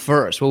you do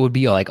first? What would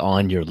be like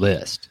on your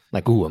list?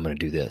 Like, ooh, I'm going to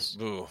do this.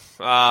 Ooh,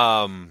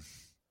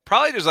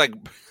 probably just like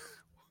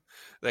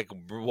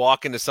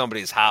walk into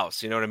somebody's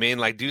house. You know what I mean?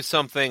 Like, do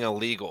something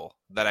illegal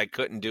that I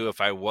couldn't do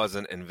if I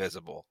wasn't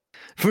invisible.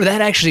 For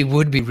that actually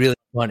would be really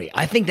funny.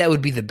 I think that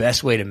would be the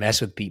best way to mess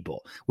with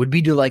people. Would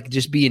be to like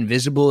just be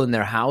invisible in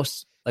their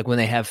house, like when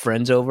they have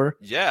friends over.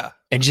 Yeah.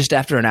 And just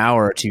after an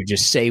hour or two,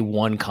 just say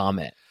one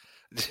comment.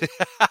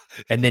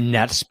 And then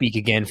not speak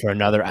again for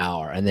another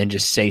hour, and then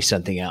just say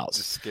something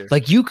else.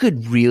 Like, you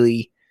could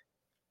really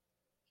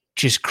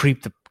just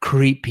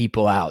creep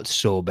people out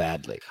so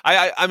badly.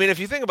 I mean, if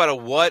you think about it,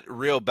 what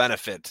real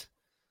benefit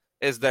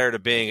is there to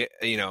being,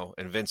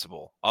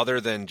 invincible,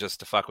 other than just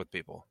to fuck with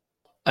people?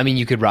 I mean,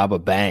 you could rob a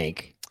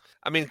bank.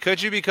 I mean,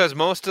 could you? Because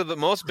most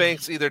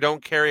banks either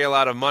don't carry a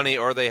lot of money,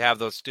 or they have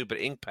those stupid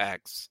ink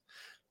packs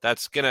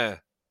that's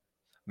gonna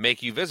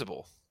make you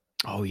visible.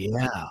 Oh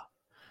yeah.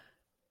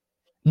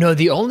 No,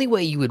 the only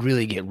way you would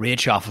really get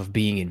rich off of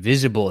being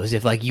invisible is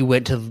if, like, you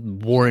went to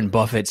Warren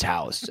Buffett's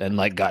house and,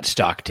 like, got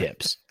stock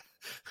tips.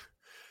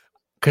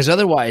 Because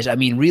otherwise, I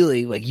mean,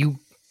 really, like,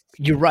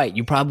 you're right.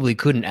 You probably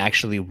couldn't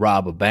actually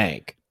rob a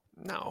bank.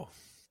 No.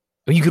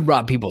 But you could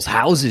rob people's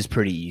houses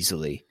pretty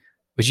easily,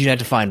 but you'd have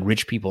to find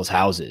rich people's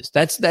houses.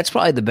 That's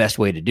probably the best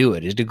way to do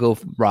it, is to go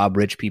rob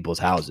rich people's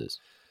houses.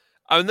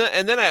 But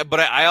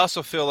I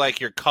also feel like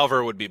your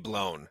cover would be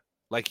blown.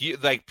 Like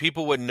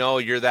people would know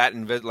you're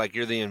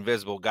you're the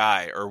invisible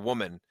guy or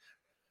woman,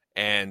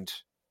 and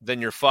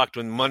then you're fucked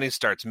when money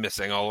starts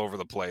missing all over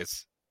the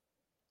place.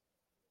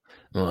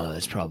 Well,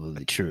 that's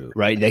probably true,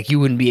 right? Like, you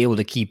wouldn't be able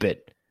to keep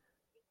it.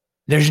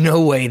 There's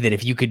no way that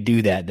if you could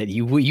do that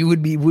you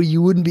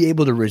wouldn't be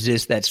able to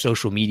resist that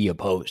social media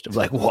post of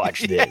like,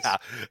 watch this.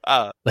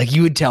 Yeah. Like,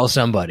 you would tell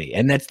somebody,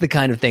 and that's the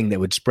kind of thing that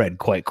would spread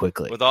quite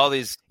quickly. With all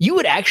these, you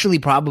would actually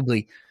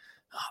probably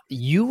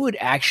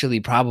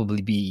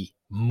be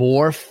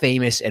more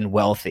famous and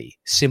wealthy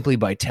simply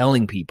by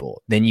telling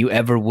people than you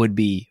ever would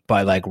be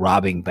by, like,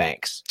 robbing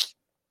banks.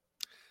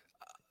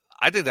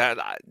 I think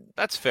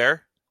that's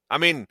fair. I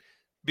mean,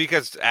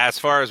 because as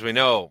far as we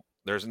know,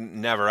 there's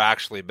never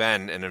actually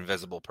been an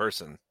invisible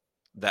person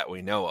that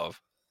we know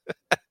of.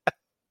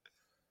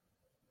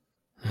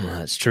 Well,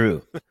 that's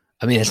true.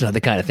 I mean, that's not the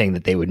kind of thing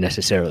that they would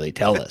necessarily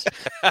tell us.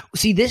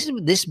 See,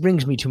 this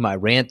brings me to my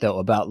rant, though,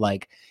 about,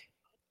 like,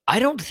 I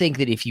don't think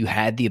that if you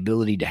had the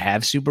ability to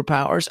have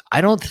superpowers,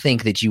 I don't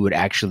think that you would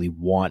actually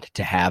want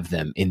to have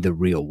them in the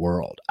real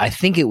world. I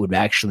think it would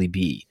actually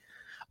be,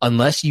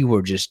 unless you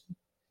were just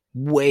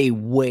way,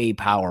 way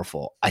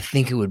powerful, I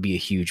think it would be a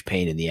huge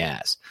pain in the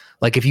ass.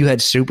 Like, if you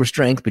had super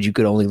strength, but you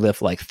could only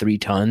lift like 3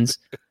 tons,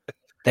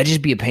 that'd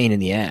just be a pain in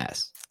the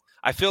ass.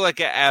 I feel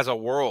like as a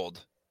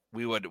world,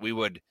 we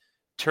would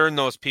turn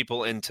those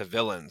people into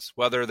villains,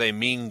 whether they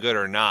mean good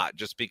or not,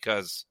 just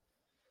because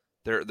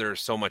they're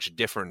so much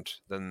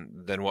different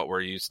than what we're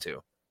used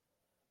to.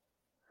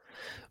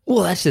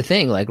 Well, that's the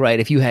thing. Like, right,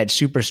 if you had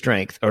super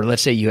strength, or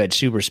let's say you had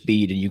super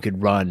speed and you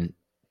could run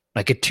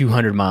like at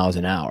 200 miles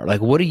an hour,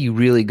 like, what are you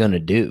really going to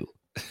do?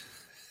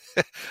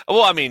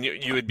 Well, I mean,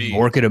 you would be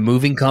work at a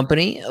moving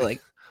company, like.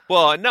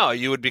 Well, no,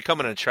 you would become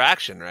an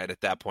attraction, right?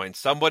 At that point,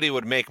 somebody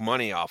would make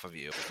money off of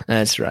you.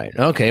 That's right.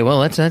 Okay, well,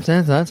 let's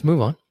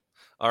move on.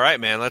 All right,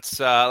 man.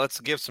 Let's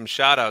give some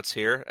shout outs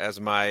here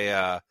as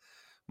my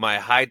my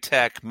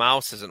high-tech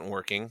mouse isn't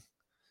working,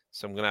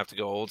 so I'm going to have to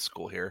go old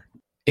school here.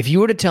 If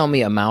you were to tell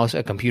me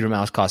a computer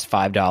mouse costs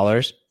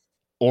 $5,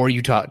 or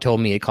you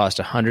told me it cost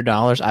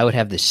 $100, I would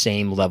have the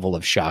same level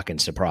of shock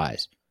and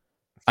surprise.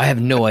 I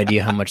have no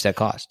idea how much that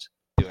costs.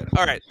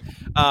 All right.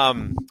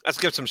 Let's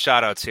give some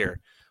shout-outs here.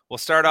 We'll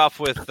start off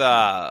with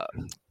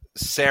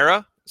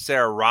Sarah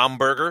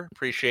Romberger.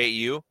 Appreciate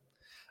you.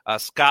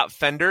 Scott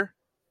Fender,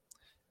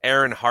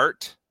 Aaron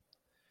Hart,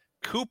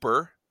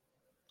 Cooper,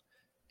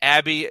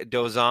 Abby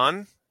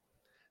Dozan,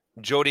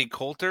 Jody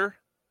Coulter,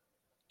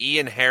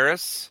 Ian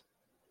Harris,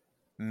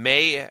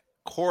 May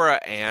Cora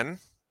Ann,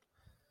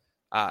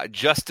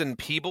 Justin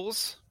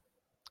Peebles,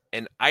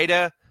 and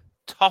Ida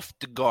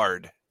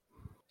Tuftgard.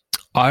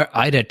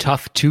 Ida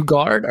Tough to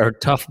guard or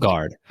Tough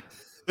Guard?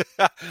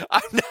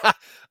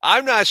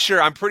 I'm not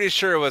sure. I'm pretty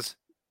sure it was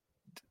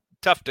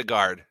tough to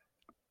guard.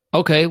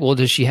 Okay, well,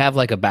 does she have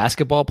like a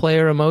basketball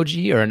player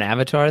emoji or an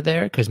avatar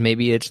there? Because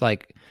maybe it's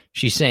like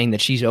she's saying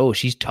that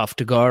she's tough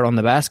to guard on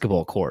the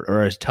basketball court,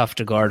 or is tough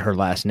to guard her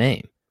last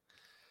name?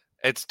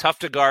 It's tough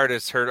to guard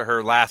is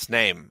her last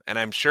name, and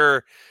I'm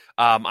sure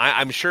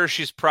I'm sure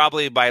she's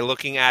probably, by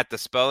looking at the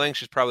spelling,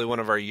 she's probably one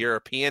of our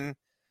European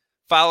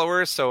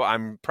followers. So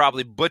I'm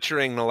probably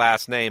butchering the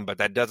last name, but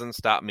that doesn't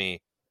stop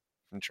me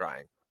from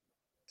trying.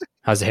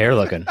 How's the hair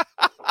looking?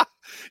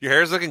 Your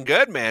hair's looking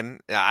good, man.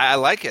 I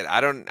like it.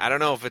 I don't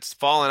know if it's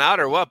falling out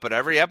or what, but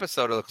every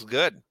episode it looks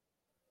good.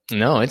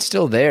 No, it's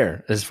still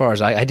there. As far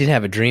as I did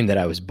have a dream that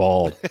I was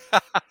bald.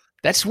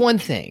 That's one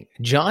thing.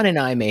 John and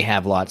I may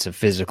have lots of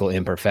physical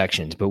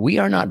imperfections, but we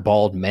are not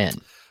bald men.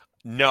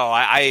 No,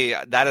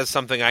 I that is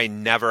something I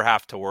never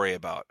have to worry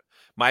about.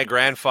 My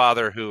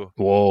grandfather, who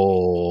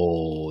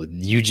whoa,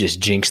 you just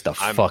jinxed the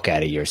fuck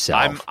out of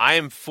yourself. I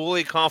am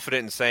fully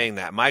confident in saying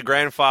that. My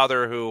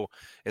grandfather, who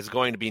is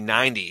going to be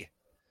 90,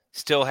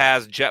 still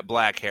has jet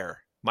black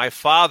hair. My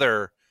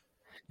father,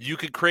 you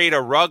could create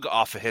a rug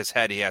off of his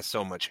head. He has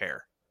so much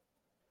hair.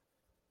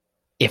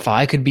 If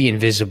I could be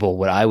invisible,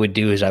 what I would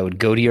do is I would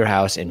go to your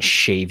house and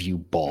shave you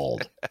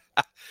bald.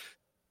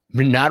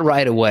 Not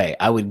right away.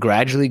 I would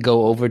gradually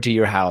go over to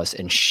your house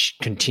and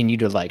continue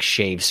to like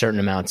shave certain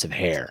amounts of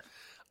hair.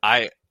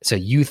 So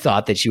you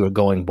thought that you were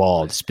going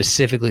bald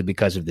specifically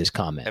because of this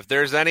comment. If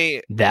there's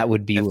any, that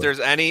would be. If there's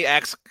any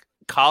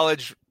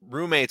ex-college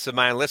roommates of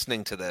mine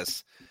listening to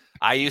this,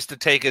 I used to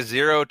take a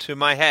zero to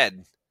my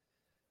head,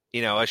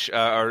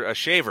 a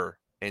shaver,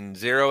 and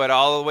zero it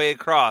all the way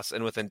across,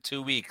 and within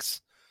 2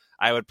 weeks,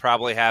 I would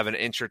probably have an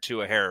inch or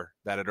two of hair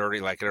that had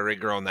already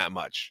grown that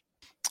much.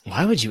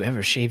 Why would you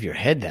ever shave your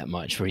head that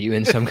much? Were you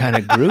in some kind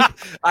of group?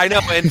 I know,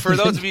 and for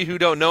those of you who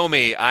don't know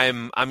me,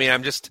 I'm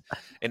just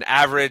an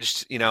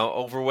average,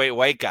 overweight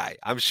white guy.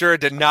 I'm sure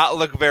it did not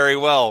look very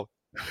well.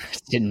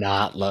 Did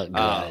not look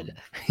good.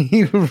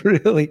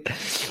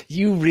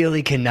 You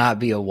really cannot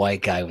be a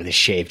white guy with a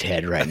shaved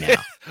head right now.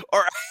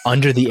 Or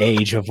under the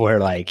age of where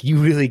you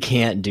really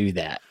can't do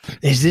that.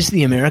 Is this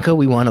the America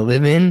we want to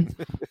live in?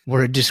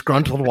 Where a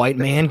disgruntled white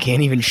man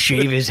can't even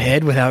shave his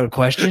head without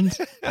questions?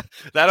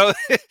 That'll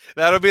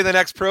be the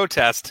next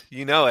protest.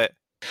 You know it.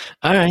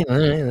 All right.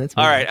 Let's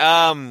all right.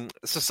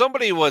 So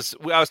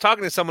I was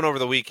talking to someone over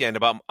the weekend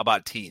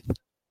about teeth.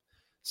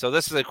 So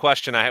this is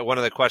one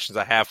of the questions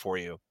I have for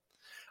you.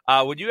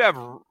 Would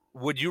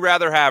you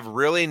rather have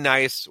really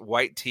nice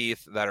white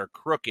teeth that are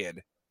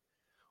crooked,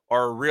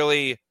 or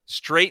really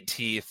straight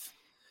teeth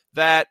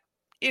that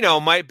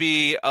might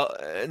be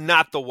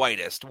not the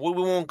whitest? We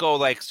won't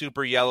go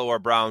super yellow or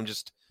brown.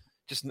 Just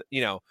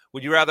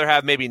would you rather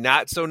have maybe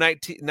not so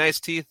nice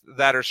teeth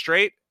that are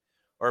straight,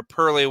 or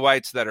pearly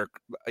whites that are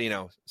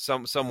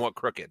somewhat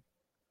crooked?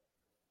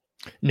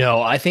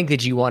 No, I think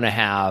that you want to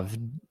have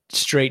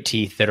straight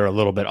teeth that are a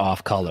little bit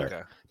off color.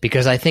 Okay.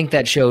 Because I think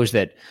that shows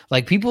that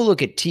people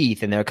look at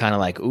teeth and they're kind of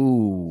like,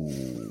 ooh,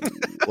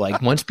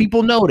 once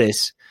people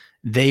notice,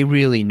 they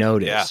really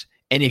notice. Yeah.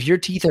 And if your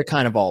teeth are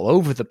kind of all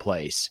over the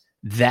place,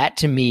 that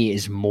to me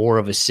is more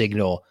of a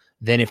signal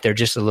than if they're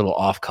just a little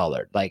off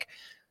colored.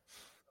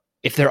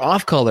 If they're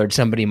off colored,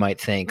 somebody might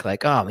think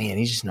oh man,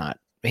 he's just not,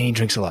 he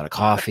drinks a lot of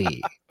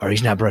coffee or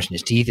he's not brushing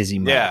his teeth as he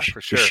much. Yeah,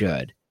 for sure. He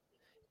should.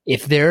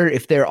 If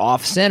they're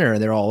off center,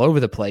 they're all over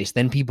the place,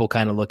 then people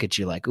kind of look at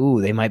you like, ooh,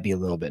 they might be a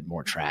little bit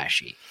more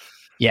trashy.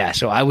 Yeah,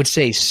 so I would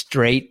say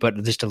straight,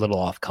 but just a little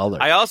off color.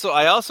 I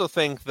also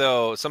think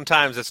though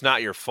sometimes it's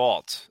not your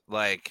fault.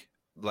 Like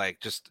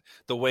just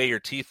the way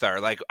your teeth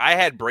are. I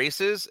had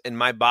braces and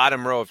my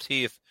bottom row of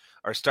teeth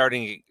are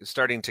starting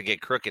to get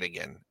crooked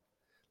again.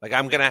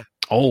 I'm gonna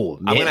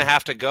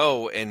have to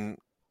go and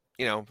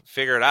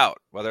figure it out,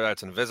 whether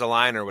that's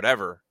Invisalign or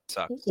whatever.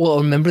 Sucks. Well,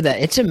 remember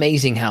that it's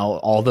amazing how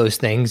all those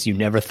things you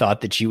never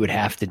thought that you would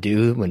have to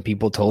do when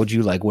people told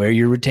you wear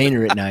your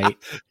retainer at night.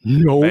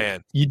 No,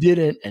 you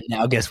didn't. And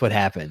now guess what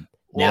happened?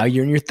 Now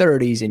you're in your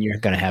 30s and you're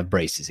going to have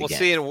braces again. Well,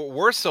 see, and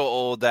we're so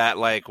old that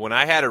when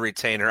I had a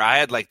retainer, I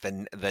had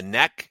the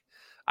neck.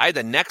 I had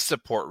the neck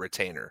support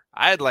retainer.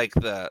 I had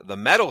the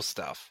metal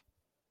stuff.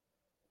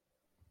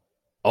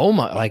 Oh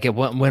my! Like it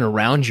went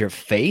around your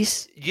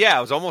face? Yeah,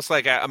 it was almost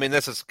like I mean,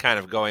 this is kind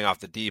of going off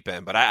the deep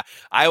end, but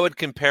I would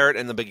compare it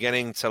in the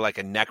beginning to like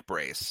a neck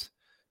brace,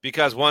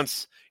 because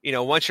once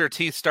your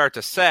teeth start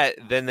to set,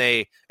 then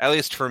they, at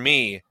least for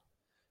me,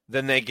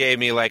 then they gave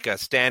me like a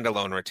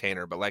standalone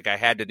retainer, but like I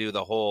had to do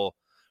the whole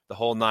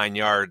 9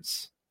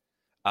 yards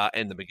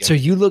in the beginning. So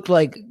you looked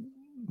like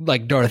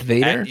Darth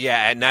Vader?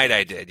 At night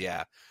I did.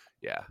 Yeah.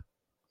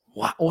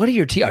 What are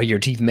your teeth? Are your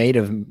teeth made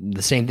of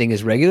the same thing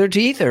as regular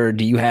teeth, or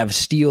do you have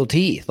steel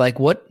teeth? Like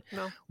what?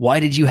 No. Why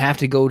did you have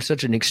to go to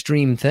such an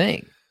extreme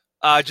thing?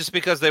 Just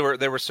because they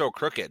were so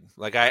crooked.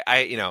 Like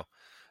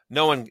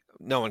no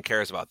one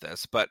cares about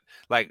this, but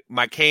like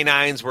my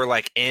canines were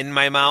like in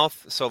my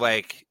mouth, so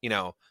like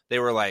they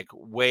were like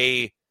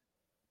way.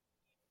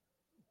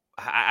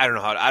 I don't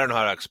know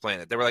how to explain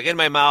it. They were like in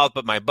my mouth,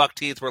 but my buck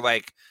teeth were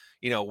like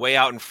way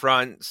out in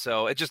front.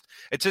 So it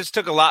just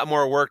took a lot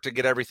more work to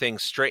get everything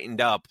straightened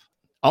up.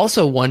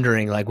 Also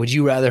wondering, like, would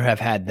you rather have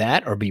had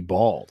that or be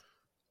bald?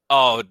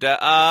 Oh,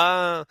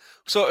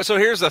 so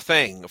here's the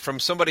thing. From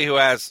somebody who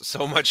has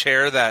so much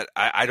hair that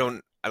I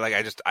don't like,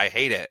 I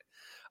hate it.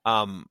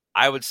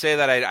 I would say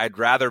that I'd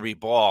rather be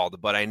bald,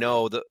 but I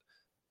know that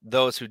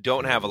those who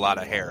don't have a lot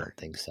of hair. I don't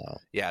think so.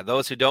 Yeah,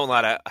 those who don't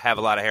have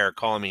a lot of hair are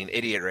calling me an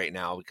idiot right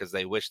now because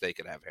they wish they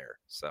could have hair.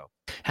 So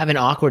having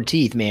awkward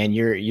teeth, man,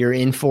 you're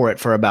in for it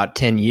for about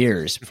 10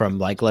 years from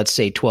like, let's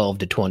say 12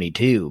 to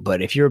 22.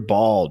 But if you're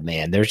bald,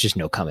 man, there's just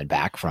no coming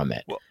back from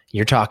it. Well,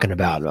 you're talking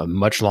about a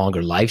much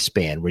longer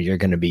lifespan where you're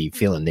going to be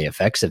feeling the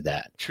effects of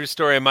that. True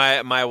story.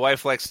 My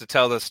wife likes to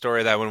tell the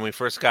story that when we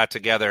first got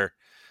together,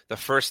 the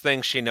first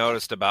thing she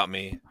noticed about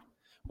me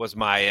was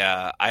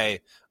my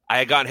I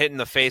had gotten hit in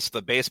the face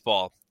with a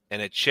baseball,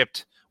 and it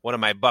chipped one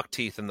of my buck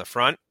teeth in the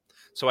front.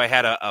 So I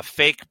had a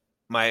fake,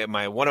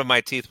 my one of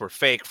my teeth were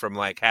fake from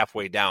like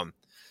halfway down,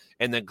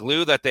 and the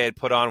glue that they had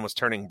put on was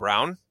turning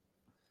brown.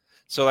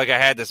 So like I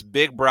had this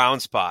big brown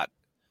spot,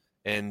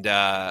 and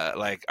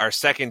like our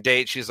second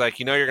date, she's like,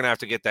 you're gonna have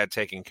to get that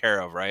taken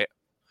care of, right?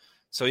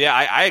 So yeah,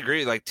 I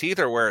agree. Like teeth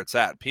are where it's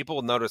at.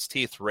 People notice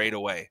teeth right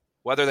away,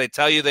 whether they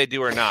tell you they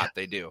do or not.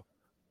 They do.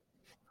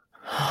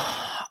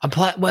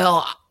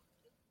 Well,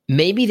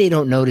 maybe they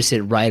don't notice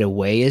it right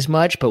away as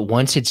much, but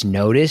once it's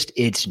noticed,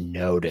 it's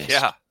noticed.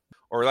 Yeah.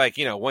 Or like,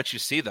 once you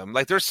see them,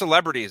 like there's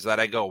celebrities that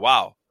I go,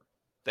 wow,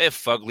 they have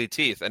fugly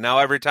teeth. And now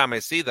every time I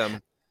see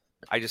them,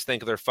 I just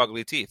think they're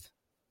fugly teeth.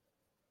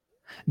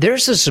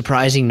 There's a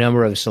surprising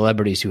number of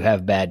celebrities who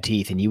have bad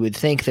teeth, and you would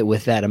think that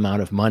with that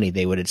amount of money,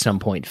 they would at some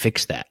point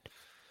fix that.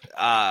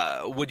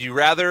 Would you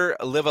rather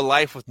live a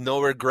life with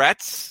no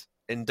regrets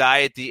and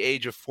die at the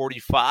age of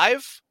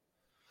 45,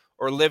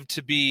 or live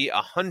to be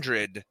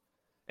 100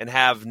 and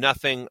have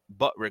nothing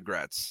but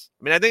regrets?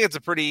 I mean, I think it's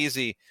a pretty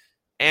easy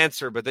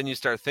answer, but then you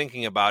start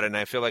thinking about it, and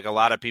I feel like a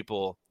lot of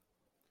people,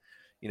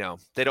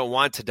 they don't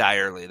want to die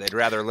early. They'd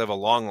rather live a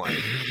long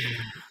life.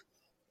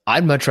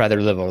 I'd much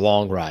rather live a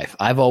long life.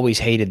 I've always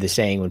hated the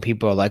saying when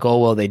people are like, oh,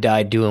 well, they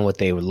died doing what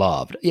they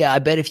loved. Yeah, I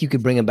bet if you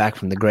could bring them back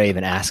from the grave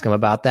and ask them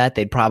about that,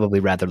 they'd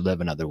probably rather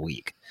live another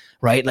week,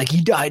 right? Like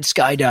he died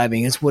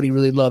skydiving. It's what he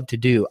really loved to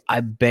do.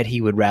 I bet he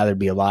would rather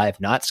be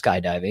alive, not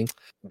skydiving.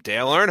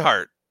 Dale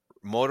Earnhart,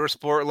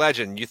 motorsport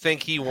legend. You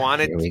think he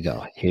wanted... Here we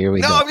go.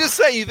 No, I'm just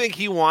saying, you think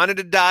he wanted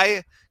to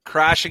die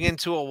crashing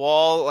into a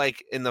wall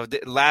like in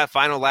the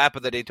final lap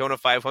of the Daytona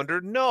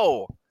 500?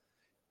 No.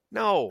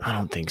 I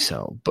don't think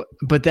so.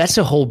 But that's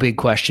a whole big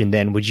question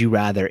then. Would you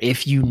rather,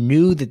 if you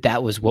knew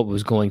that was what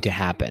was going to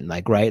happen,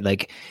 like, right?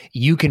 Like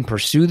you can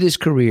pursue this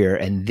career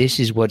and this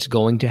is what's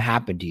going to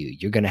happen to you.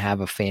 You're going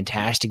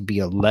to be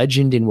a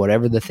legend in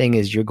whatever the thing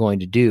is you're going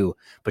to do,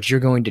 but you're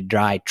going to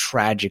die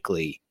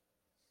tragically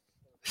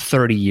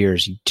 30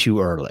 years too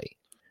early.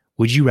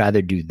 Would you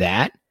rather do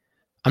that?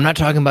 I'm not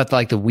talking about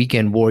like the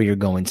weekend warrior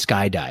going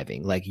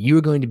skydiving. Like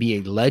you're going to be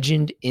a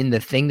legend in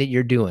the thing that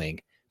you're doing,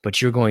 but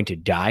you're going to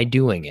die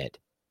doing it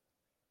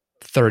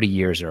 30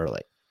 years early.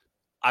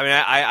 I mean,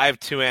 I have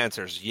two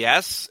answers.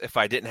 Yes, if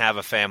I didn't have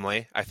a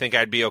family, I think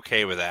I'd be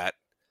okay with that.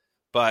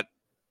 But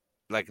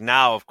like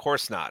now, of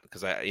course not,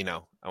 because I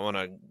want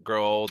to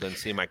grow old and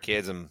see my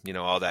kids and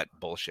all that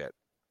bullshit.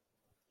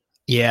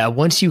 Yeah,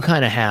 once you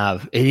kind of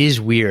have, it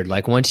is weird.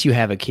 Like once you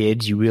have a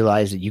kid, you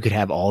realize that you could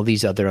have all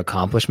these other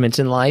accomplishments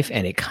in life,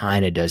 and it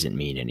kind of doesn't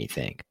mean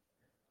anything.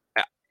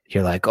 Yeah.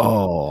 You're like,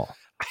 oh.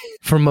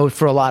 For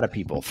a lot of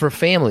people, for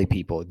family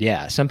people,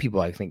 yeah. Some people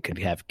I think could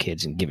have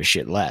kids and give a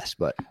shit less,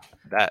 but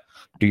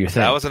do your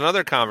thing. That was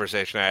another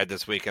conversation I had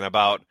this weekend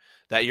about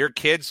that your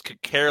kids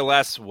could care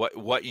less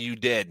what you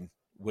did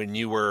when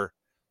you were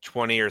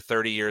 20 or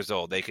 30 years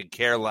old. They could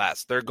care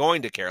less. They're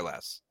going to care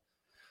less.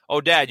 Oh,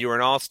 Dad, you were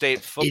an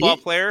all-state football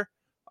player?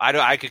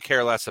 I could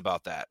care less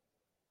about that.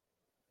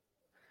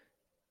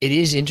 It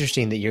is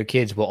interesting that your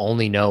kids will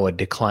only know a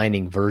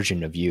declining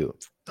version of you.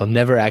 They'll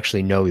never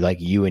actually know like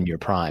you in your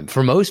prime.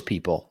 For most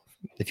people,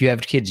 if you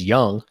have kids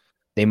young,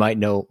 they might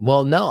know.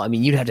 Well, no, I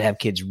mean, you'd have to have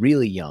kids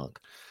really young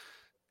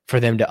for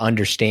them to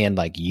understand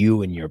like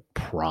you in your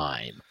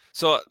prime.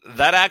 So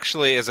that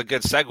actually is a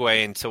good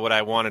segue into what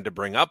I wanted to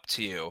bring up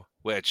to you,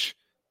 which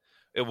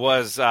it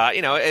was,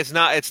 it's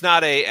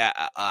not a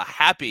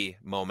happy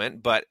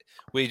moment, but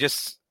we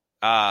just,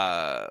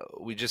 I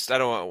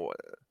don't want,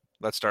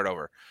 let's start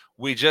over.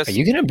 We just, Are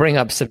you going to bring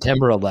up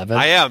September 11th?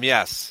 I am,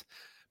 yes,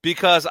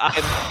 because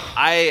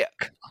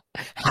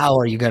How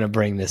are you going to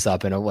bring this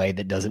up in a way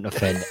that doesn't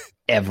offend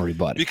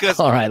everybody? Because,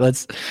 all right,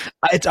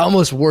 it's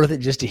almost worth it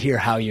just to hear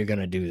how you're going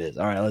to do this.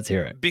 All right, let's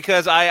hear it.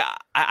 Because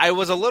I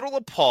was a little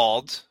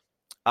appalled.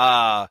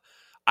 I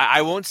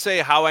won't say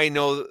how I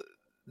know.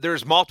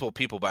 There's multiple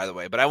people, by the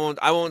way, but I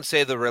won't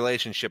say the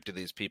relationship to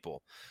these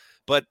people.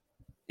 But,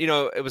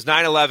 it was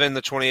 9/11,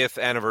 the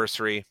 20th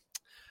anniversary,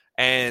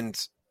 and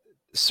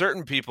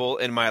certain people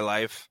in my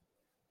life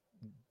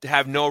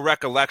have no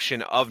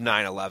recollection of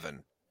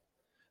 9/11.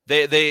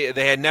 They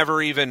had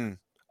never even,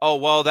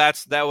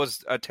 that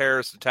was a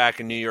terrorist attack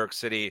in New York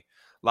City.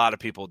 A lot of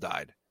people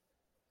died.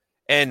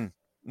 And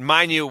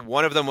mind you,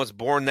 one of them was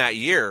born that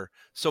year.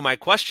 So my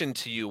question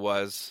to you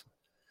was,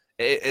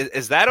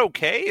 is that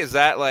okay? Is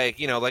that like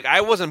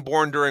I wasn't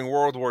born during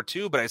World War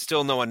II, but I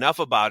still know enough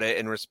about it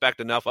and respect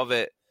enough of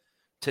it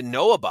to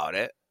know about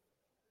it.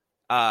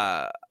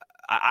 I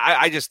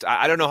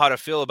don't know how to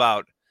feel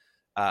about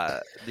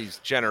these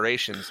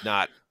generations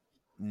not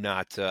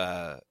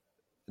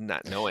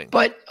knowing.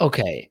 But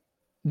okay,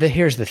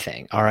 here's the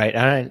thing. All right,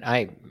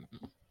 I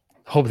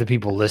hope that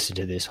people listen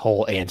to this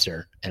whole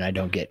answer and I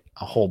don't get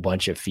a whole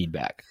bunch of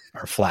feedback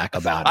or flack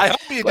about it. I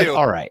hope you do.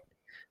 All right.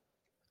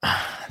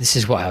 This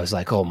is why I was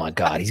like, oh my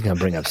God, he's going to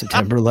bring up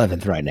September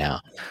 11th right now.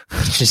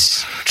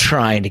 Just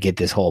trying to get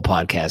this whole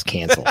podcast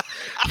canceled.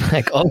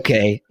 Like,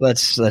 okay,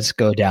 let's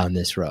go down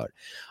this road.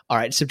 All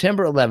right.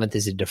 September 11th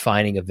is a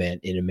defining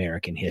event in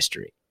American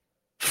history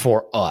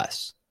for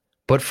us,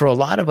 but for a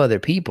lot of other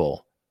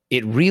people,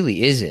 it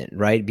really isn't,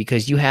 right?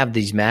 Because you have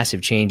these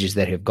massive changes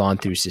that have gone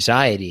through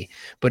society.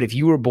 But if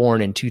you were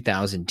born in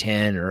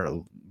 2010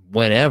 or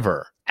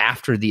whenever,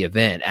 after the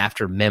event,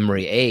 after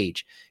memory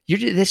age,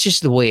 that's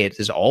just the way it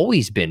has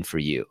always been for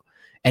you.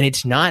 And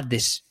it's not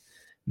this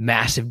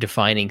massive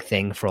defining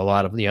thing for a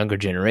lot of the younger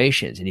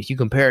generations. And if you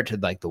compare it to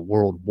like the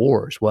world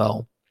wars,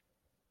 well,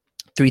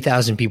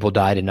 3,000 people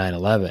died in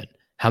 9/11.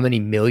 How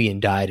many million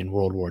died in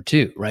World War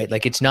II, right?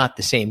 Like it's not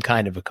the same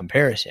kind of a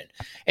comparison.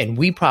 And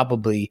the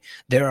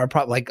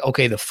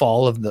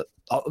fall of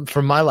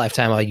from my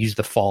lifetime, I'll use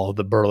the fall of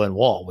the Berlin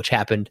Wall, which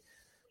happened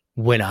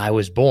when I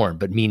was born,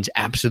 but means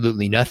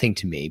absolutely nothing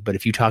to me. But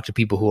if you talk to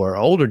people who are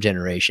older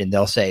generation,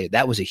 they'll say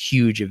that was a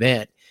huge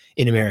event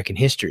in American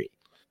history,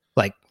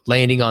 like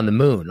landing on the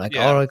moon. Like,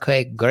 yeah. Oh,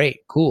 okay,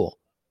 great, cool.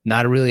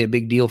 Not really a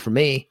big deal for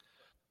me,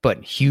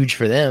 but huge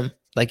for them.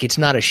 Like it's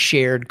not a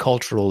shared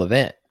cultural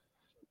event.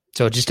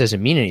 So it just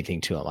doesn't mean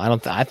anything to them.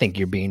 I think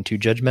you're being too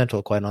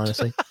judgmental, quite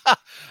honestly.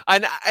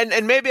 and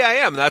maybe I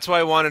am. That's why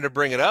I wanted to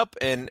bring it up.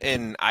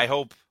 And I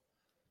hope,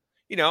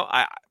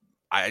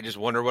 I just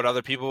wonder what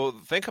other people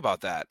think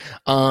about that.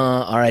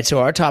 All right. So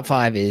our top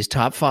 5 is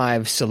top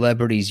 5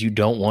 celebrities you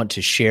don't want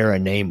to share a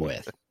name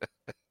with.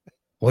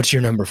 What's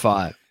your number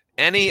 5?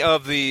 Any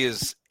of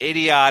these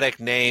idiotic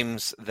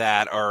names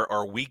that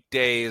are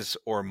weekdays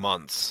or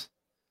months.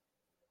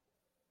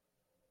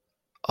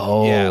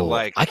 Oh, yeah,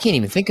 like I can't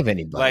even think of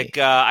anybody. Like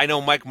I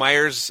know Mike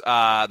Myers,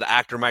 the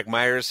actor Mike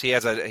Myers. He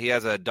has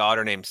a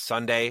daughter named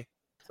Sunday.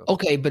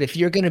 Okay, but if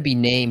you're going to be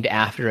named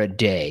after a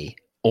day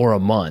or a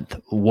month,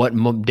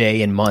 what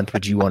day and month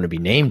would you want to be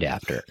named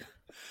after?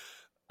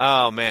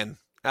 Oh man,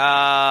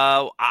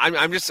 I'm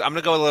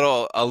gonna go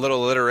a little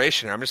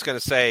alliteration. I'm just gonna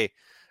say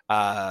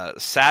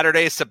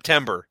Saturday,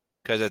 September,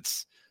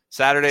 because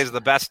Saturday is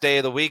the best day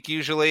of the week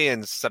usually,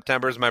 and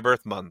September is my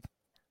birth month.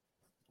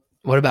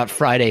 What about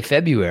Friday,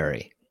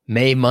 February,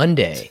 May,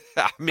 Monday?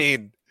 I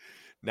mean,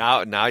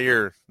 now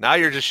you're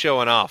just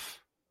showing off.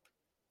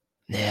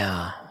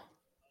 Yeah.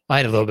 I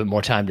had a little bit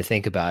more time to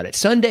think about it.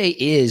 Sunday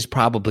is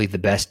probably the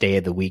best day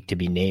of the week to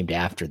be named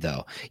after,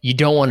 though. You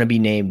don't want to be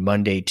named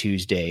Monday,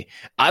 Tuesday.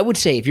 I would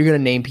say if you're going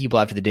to name people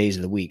after the days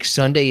of the week,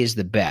 Sunday is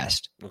the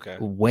best. Okay.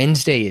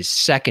 Wednesday is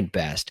second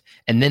best.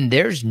 And then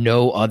there's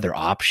no other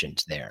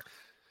options there.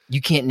 You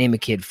can't name a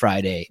kid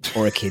Friday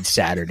or a kid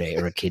Saturday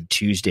or a kid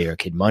Tuesday or a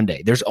kid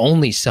Monday. There's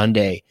only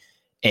Sunday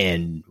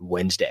and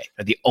Wednesday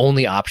are the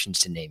only options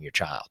to name your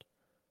child.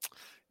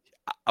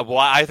 Well,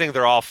 I think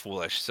they're all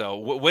foolish. So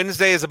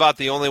Wednesday is about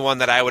the only one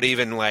that I would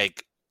even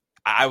like.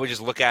 I would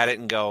just look at it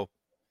and go,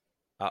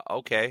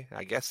 okay,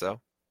 I guess so.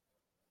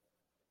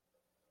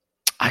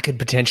 I could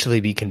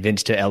potentially be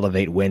convinced to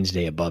elevate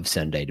Wednesday above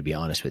Sunday, to be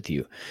honest with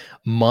you.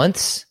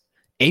 Months,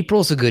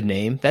 April's a good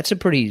name. That's a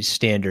pretty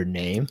standard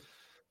name.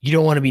 You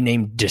don't want to be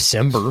named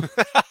December.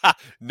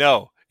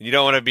 No, you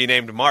don't want to be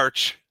named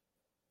March.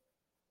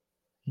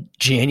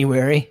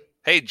 January.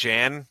 Hey,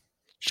 Jan.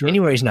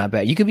 January's not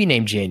bad. You could be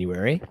named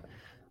January.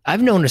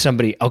 I've known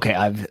somebody, okay,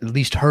 I've at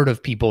least heard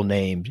of people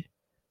named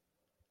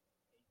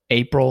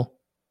April,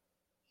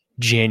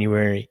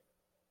 January,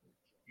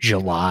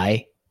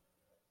 July,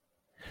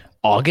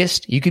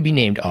 August. You could be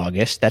named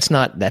August. That's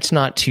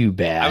not too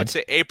bad. I would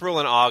say April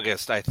and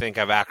August, I think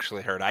I've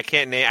actually heard. I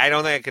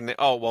don't think I can.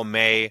 Oh, well,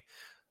 May,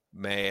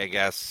 I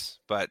guess.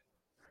 But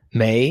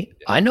May.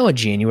 I know a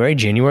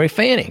January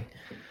Fanning.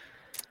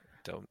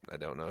 I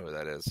don't know who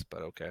that is,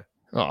 but okay.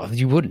 Oh,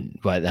 you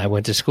wouldn't, but I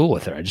went to school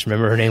with her. I just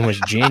remember her name was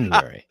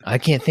January. I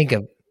can't think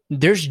of.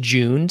 There's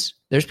Junes.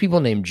 There's people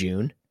named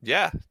June.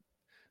 Yeah,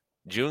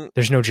 June.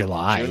 There's no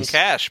July. June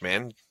Cash,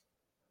 man.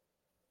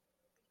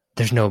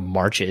 There's no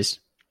Marches.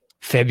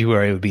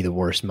 February would be the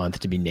worst month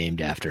to be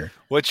named after.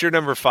 What's your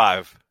number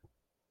 5?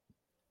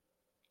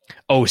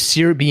 Oh,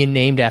 Siri being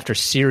named after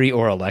Siri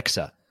or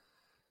Alexa.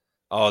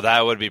 Oh,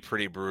 that would be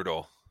pretty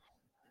brutal.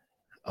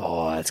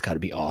 Oh, that's got to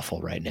be awful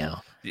right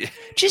now. Yeah.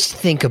 Just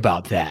think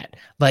about that.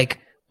 Like,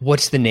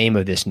 what's the name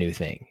of this new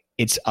thing?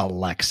 It's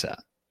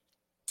Alexa.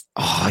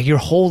 Oh, your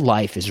whole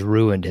life is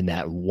ruined in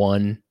that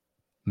one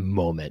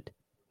moment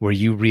where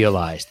you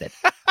realize that,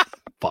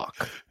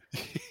 fuck,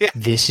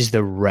 this is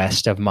the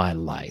rest of my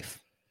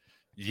life.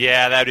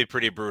 Yeah, that'd be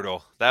pretty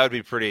brutal. That would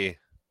be pretty.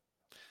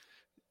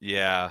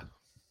 Yeah.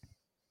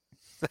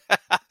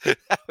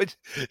 That would...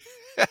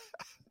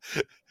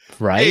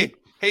 Right?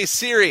 Hey,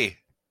 Siri.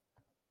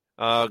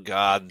 Oh,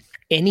 God.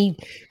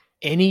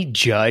 Any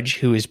judge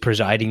who is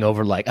presiding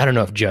over, like, I don't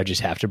know if judges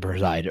have to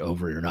preside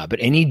over it or not, but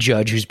any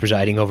judge who's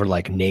presiding over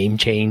like name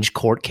change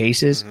court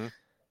cases,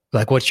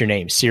 like, what's your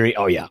name? Siri?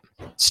 Oh yeah,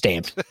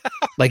 stamped.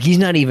 Like, he's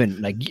not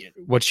even like,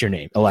 what's your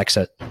name?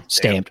 Alexa,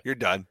 stamped. You're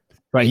done.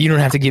 Right. You don't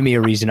have to give me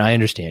a reason. I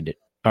understand it.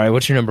 All right.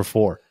 What's your number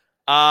 4?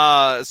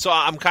 So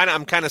I'm kind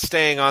of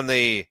staying on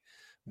the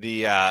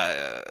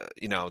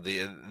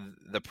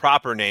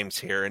proper names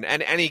here, and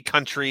any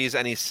countries,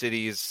 any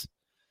cities,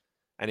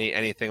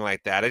 anything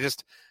like that. I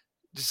just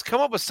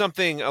come up with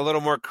something a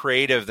little more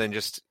creative than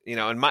just,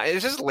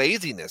 it's just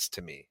laziness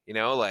to me,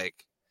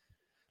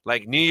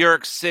 like New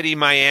York City,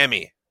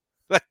 Miami.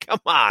 Like, come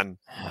on.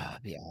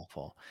 That'd be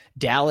awful.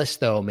 Dallas,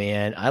 though,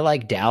 man. I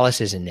like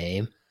Dallas as a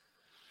name.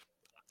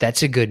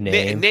 That's a good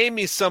name. Name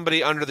me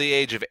somebody under the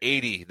age of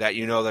 80 that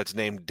that's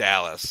named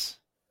Dallas.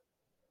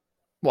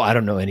 Well, I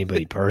don't know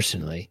anybody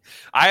personally.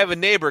 I have a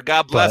neighbor,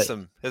 God bless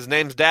him. His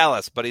name's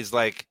Dallas, but he's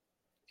like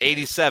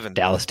 87.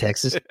 Dallas,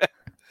 Texas.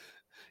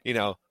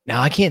 Now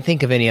I can't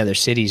think of any other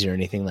cities or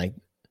anything. Like,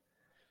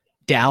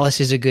 Dallas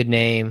is a good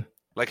name.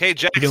 Like, hey,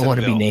 Jacksonville. You don't want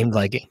to be named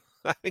like it.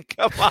 I mean,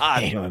 come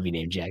on. You don't want to be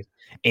named Jack.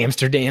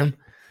 Amsterdam.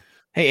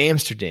 Hey,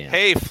 Amsterdam.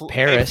 Hey,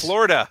 Paris. Hey,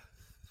 Florida.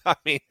 I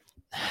mean,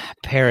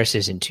 Paris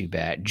isn't too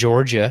bad.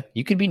 Georgia.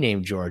 You could be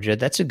named Georgia.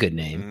 That's a good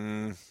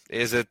name.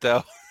 Is it,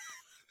 though?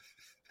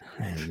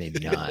 Maybe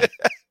not.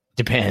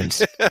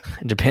 Depends. It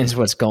depends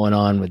what's going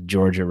on with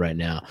Georgia right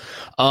now.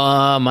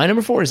 My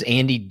number 4 is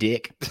Andy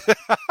Dick.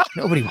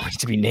 Nobody wants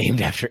to be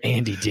named after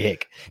Andy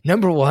Dick.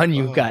 Number 1,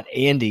 you've got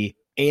Andy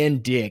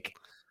and Dick,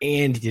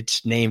 and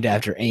it's named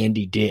after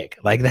Andy Dick.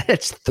 Like,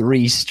 that's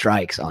 3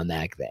 strikes on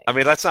that thing. I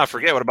mean, let's not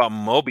forget, what about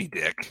Moby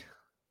Dick?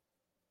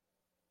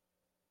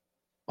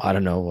 I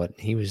don't know what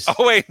he was.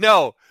 Oh wait,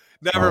 no,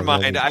 never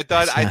mind. Moby. I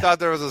thought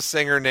there was a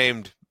singer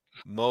named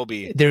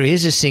Moby. There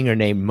is a singer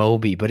named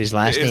Moby, but his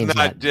last name's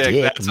not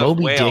Dick. That's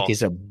Moby a whale. Dick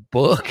is a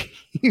book.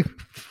 You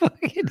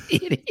fucking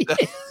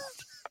idiot.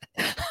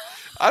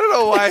 I don't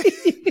know why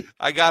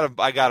I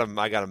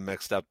got him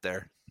mixed up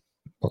there.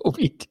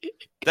 Moby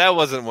Dick. That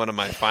wasn't one of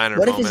my finer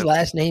What moments. if his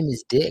last name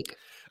is Dick?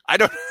 I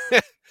don't.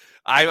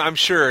 I'm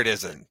sure it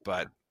isn't,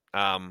 but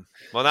well,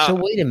 now. So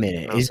wait a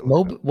minute.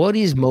 What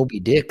is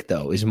Moby Dick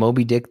though? Is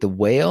Moby Dick the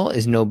whale?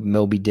 Is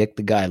Moby Dick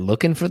the guy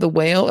looking for the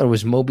whale, or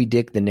was Moby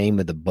Dick the name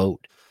of the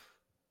boat?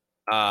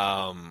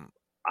 I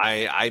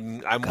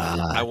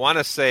want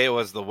to say it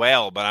was the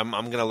whale, but I'm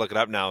gonna look it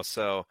up now.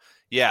 So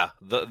yeah,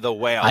 the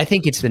whale. I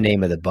think it's the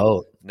name of the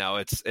boat. No,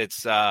 it's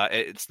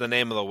the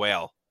name of the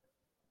whale.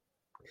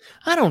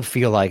 I don't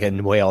feel like a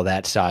whale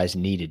that size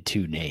needed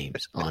 2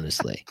 names,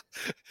 honestly.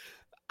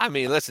 I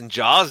mean, listen,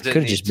 Jaws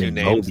didn't need 2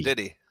 names, Moby. Did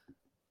he?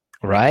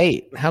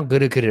 Right? How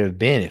good it could have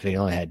been if he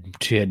only had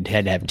to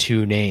have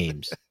 2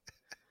 names.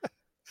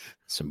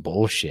 Some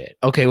bullshit.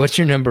 Okay, what's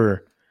your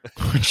number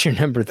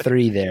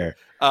 3 there?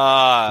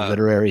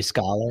 Literary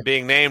scholar.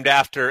 Being named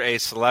after a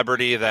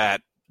celebrity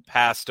that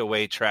passed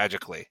away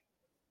tragically.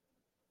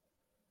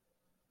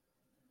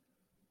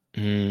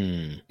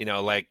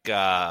 Like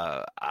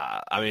I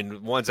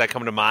mean, ones that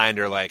come to mind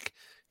are like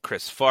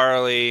Chris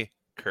Farley,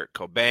 Kurt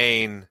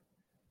Cobain,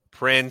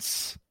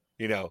 Prince,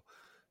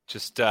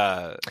 just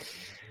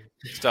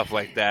stuff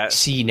like that.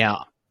 See,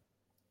 now,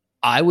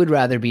 I would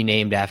rather be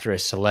named after a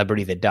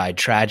celebrity that died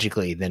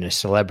tragically than a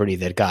celebrity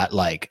that got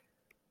like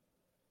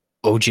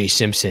O.J.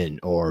 Simpson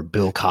or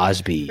Bill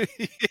Cosby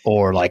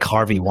or like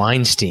Harvey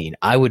Weinstein.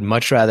 I would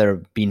much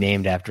rather be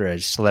named after a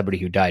celebrity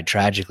who died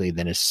tragically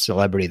than a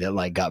celebrity that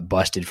like got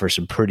busted for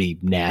some pretty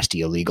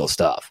nasty illegal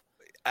stuff.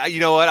 You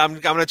know what? I'm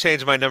going to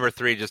change my number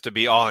 3 just to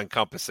be all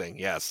encompassing.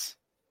 Yes.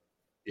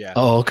 Yeah.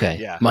 Oh, okay.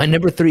 Yeah. My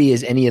number 3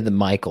 is any of the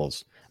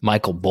Michaels.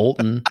 Michael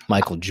Bolton,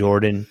 Michael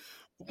Jordan,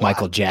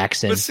 Michael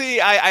Jackson. But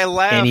see, I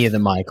laugh. Any of the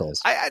Michaels.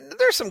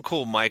 There's some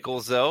cool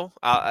Michaels though.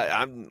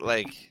 I'm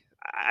like,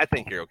 I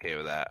think you're okay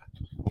with that.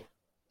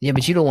 Yeah,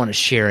 but you don't want to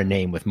share a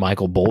name with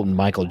Michael Bolton,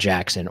 Michael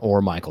Jackson,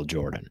 or Michael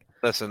Jordan.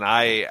 Listen,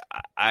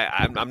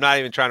 I'm not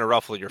even trying to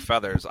ruffle your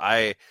feathers.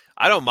 I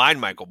don't mind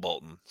Michael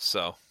Bolton,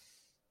 so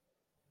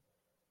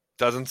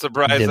doesn't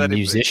surprise The anybody.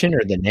 musician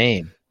or the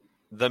name?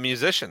 The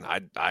musician,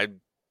 I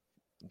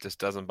just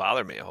doesn't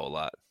bother me a whole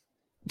lot.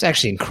 It's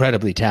actually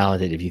incredibly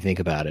talented if you think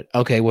about it.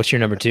 Okay, what's your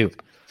number 2?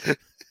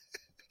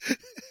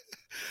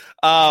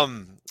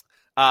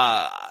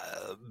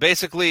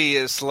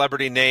 Basically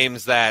celebrity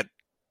names that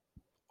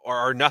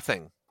are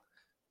nothing.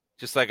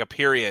 Just like a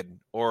period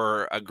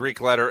or a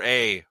Greek letter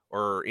A,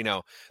 or,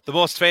 the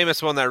most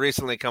famous one that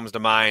recently comes to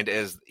mind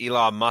is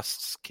Elon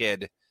Musk's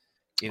kid,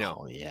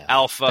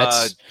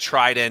 Alpha,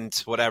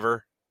 Trident,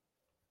 whatever.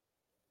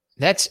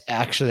 That's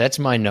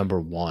my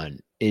number 1,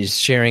 is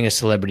sharing a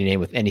celebrity name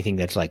with anything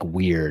that's like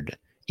weird.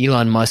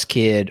 Elon Musk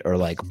kid, or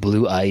like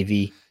Blue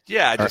Ivy.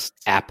 Yeah, or just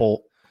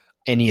Apple,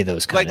 any of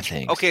those kind of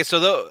things. Okay,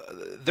 so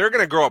they're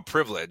going to grow up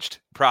privileged,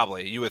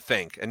 probably, you would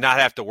think, and not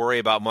have to worry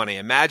about money.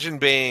 Imagine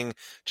being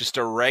just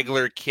a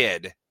regular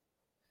kid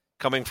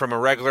coming from a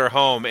regular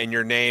home, and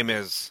your name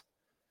is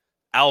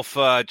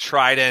Alpha,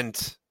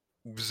 Trident,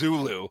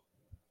 Zulu.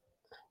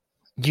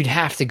 You'd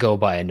have to go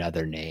by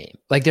another name.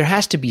 Like, there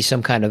has to be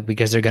some kind of,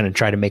 because they're going to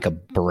try to make a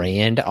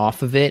brand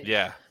off of it.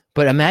 Yeah.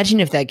 But imagine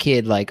if that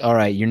kid, like, all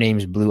right, your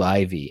name's Blue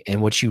Ivy,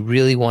 and what you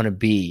really want to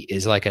be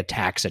is like a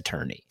tax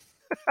attorney.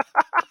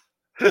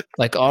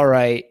 Like, all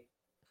right.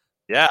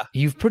 Yeah.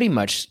 You've pretty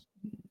much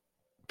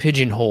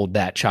pigeonholed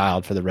that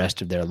child for the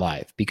rest of their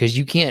life, because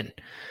you can't,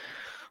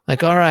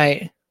 like, all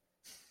right,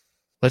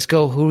 let's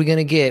go. Who are we going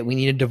to get? We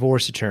need a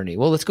divorce attorney.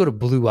 Well, let's go to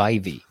Blue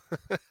Ivy.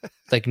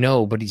 Like,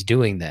 nobody's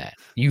doing that.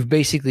 You've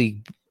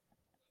basically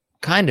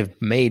kind of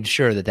made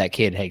sure that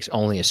kid takes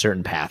only a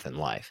certain path in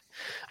life.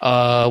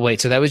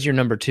 Wait, so that was your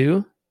number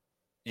 2?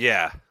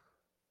 Yeah.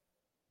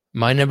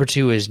 My number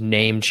 2 is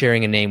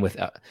sharing a name with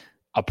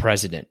a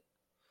president.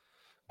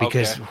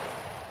 Because, okay.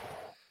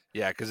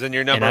 Yeah, because then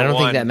your number 1. And I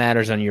don't think that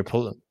matters on your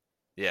pull.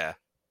 Yeah.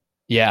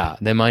 Yeah,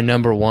 then my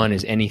number 1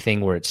 is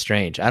anything where it's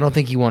strange. I don't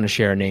think you want to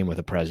share a name with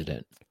a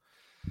president.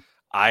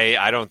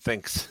 I don't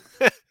think so.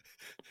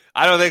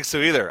 I don't think so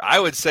either.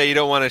 I would say you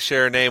don't want to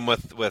share a name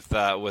with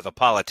a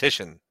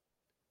politician.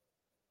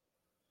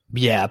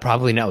 Yeah,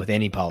 probably not with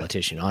any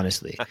politician,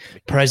 honestly.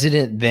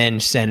 President, then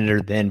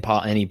senator, then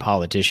any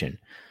politician.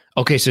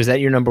 Okay, so is that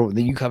your number?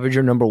 You covered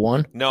your number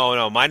 1?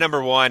 No. My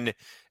number 1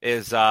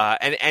 is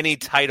any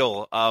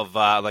title of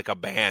like a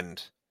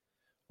band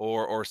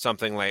or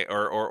something like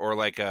or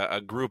like a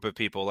group of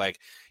people. Like,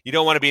 you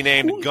don't want to be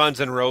named Guns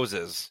N'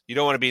 Roses. You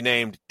don't want to be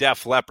named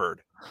Def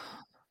Leppard.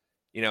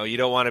 You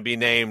don't want to be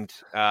named.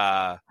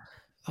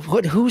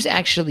 Who's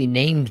actually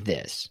named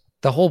this?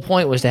 The whole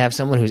point was to have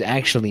someone who's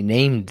actually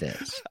named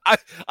this.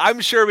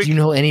 I'm sure we. Do you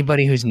know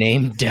anybody who's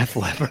named Def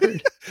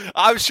Leppard?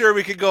 I'm sure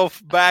we could go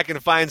back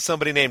and find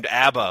somebody named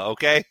ABBA.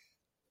 Okay.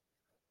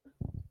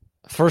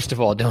 First of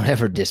all, don't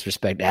ever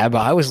disrespect ABBA.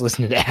 I was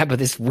listening to ABBA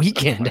this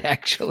weekend,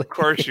 actually. Of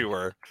course you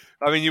were.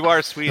 I mean, you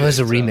are Swedish. It was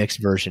a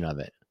remixed version of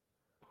it.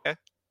 Okay.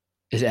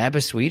 Is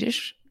ABBA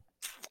Swedish?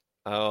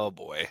 Oh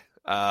boy.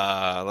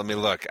 Let me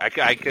look. I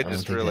could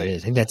just really. I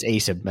think that's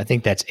Ace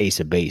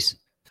of Base.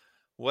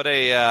 What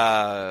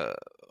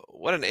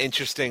an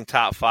interesting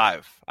top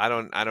 5. I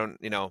don't.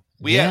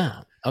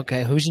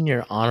 Okay. Who's in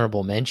your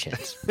honorable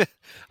mentions?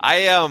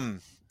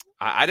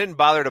 I didn't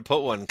bother to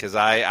put one because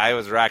I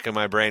was racking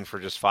my brain for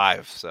just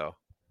 5. So.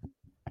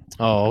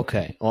 Oh,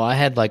 okay. Well, I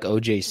had like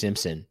O.J.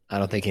 Simpson. I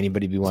don't think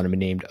anybody would want to be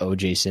named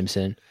O.J.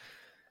 Simpson.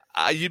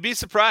 You'd be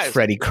surprised.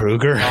 Freddy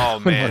Krueger. Oh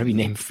man, want to be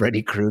named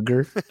Freddy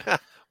Krueger.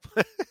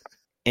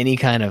 Any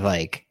kind of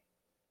like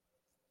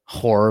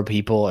horror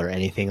people or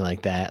anything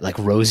like that, like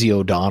Rosie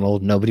O'Donnell.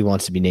 Nobody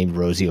wants to be named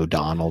Rosie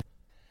O'Donnell.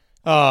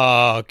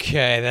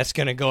 Okay, that's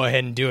going to go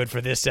ahead and do it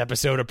for this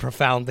episode of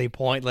Profoundly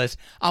Pointless.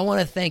 I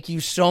want to thank you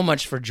so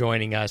much for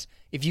joining us.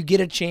 If you get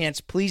a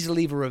chance, please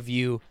leave a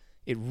review.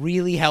 It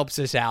really helps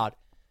us out.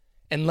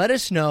 And let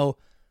us know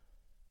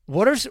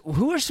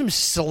who are some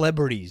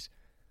celebrities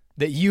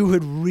that you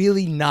would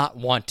really not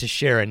want to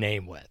share a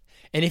name with.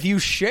 And if you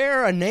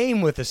share a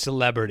name with a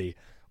celebrity,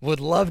 would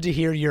love to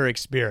hear your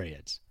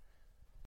experience.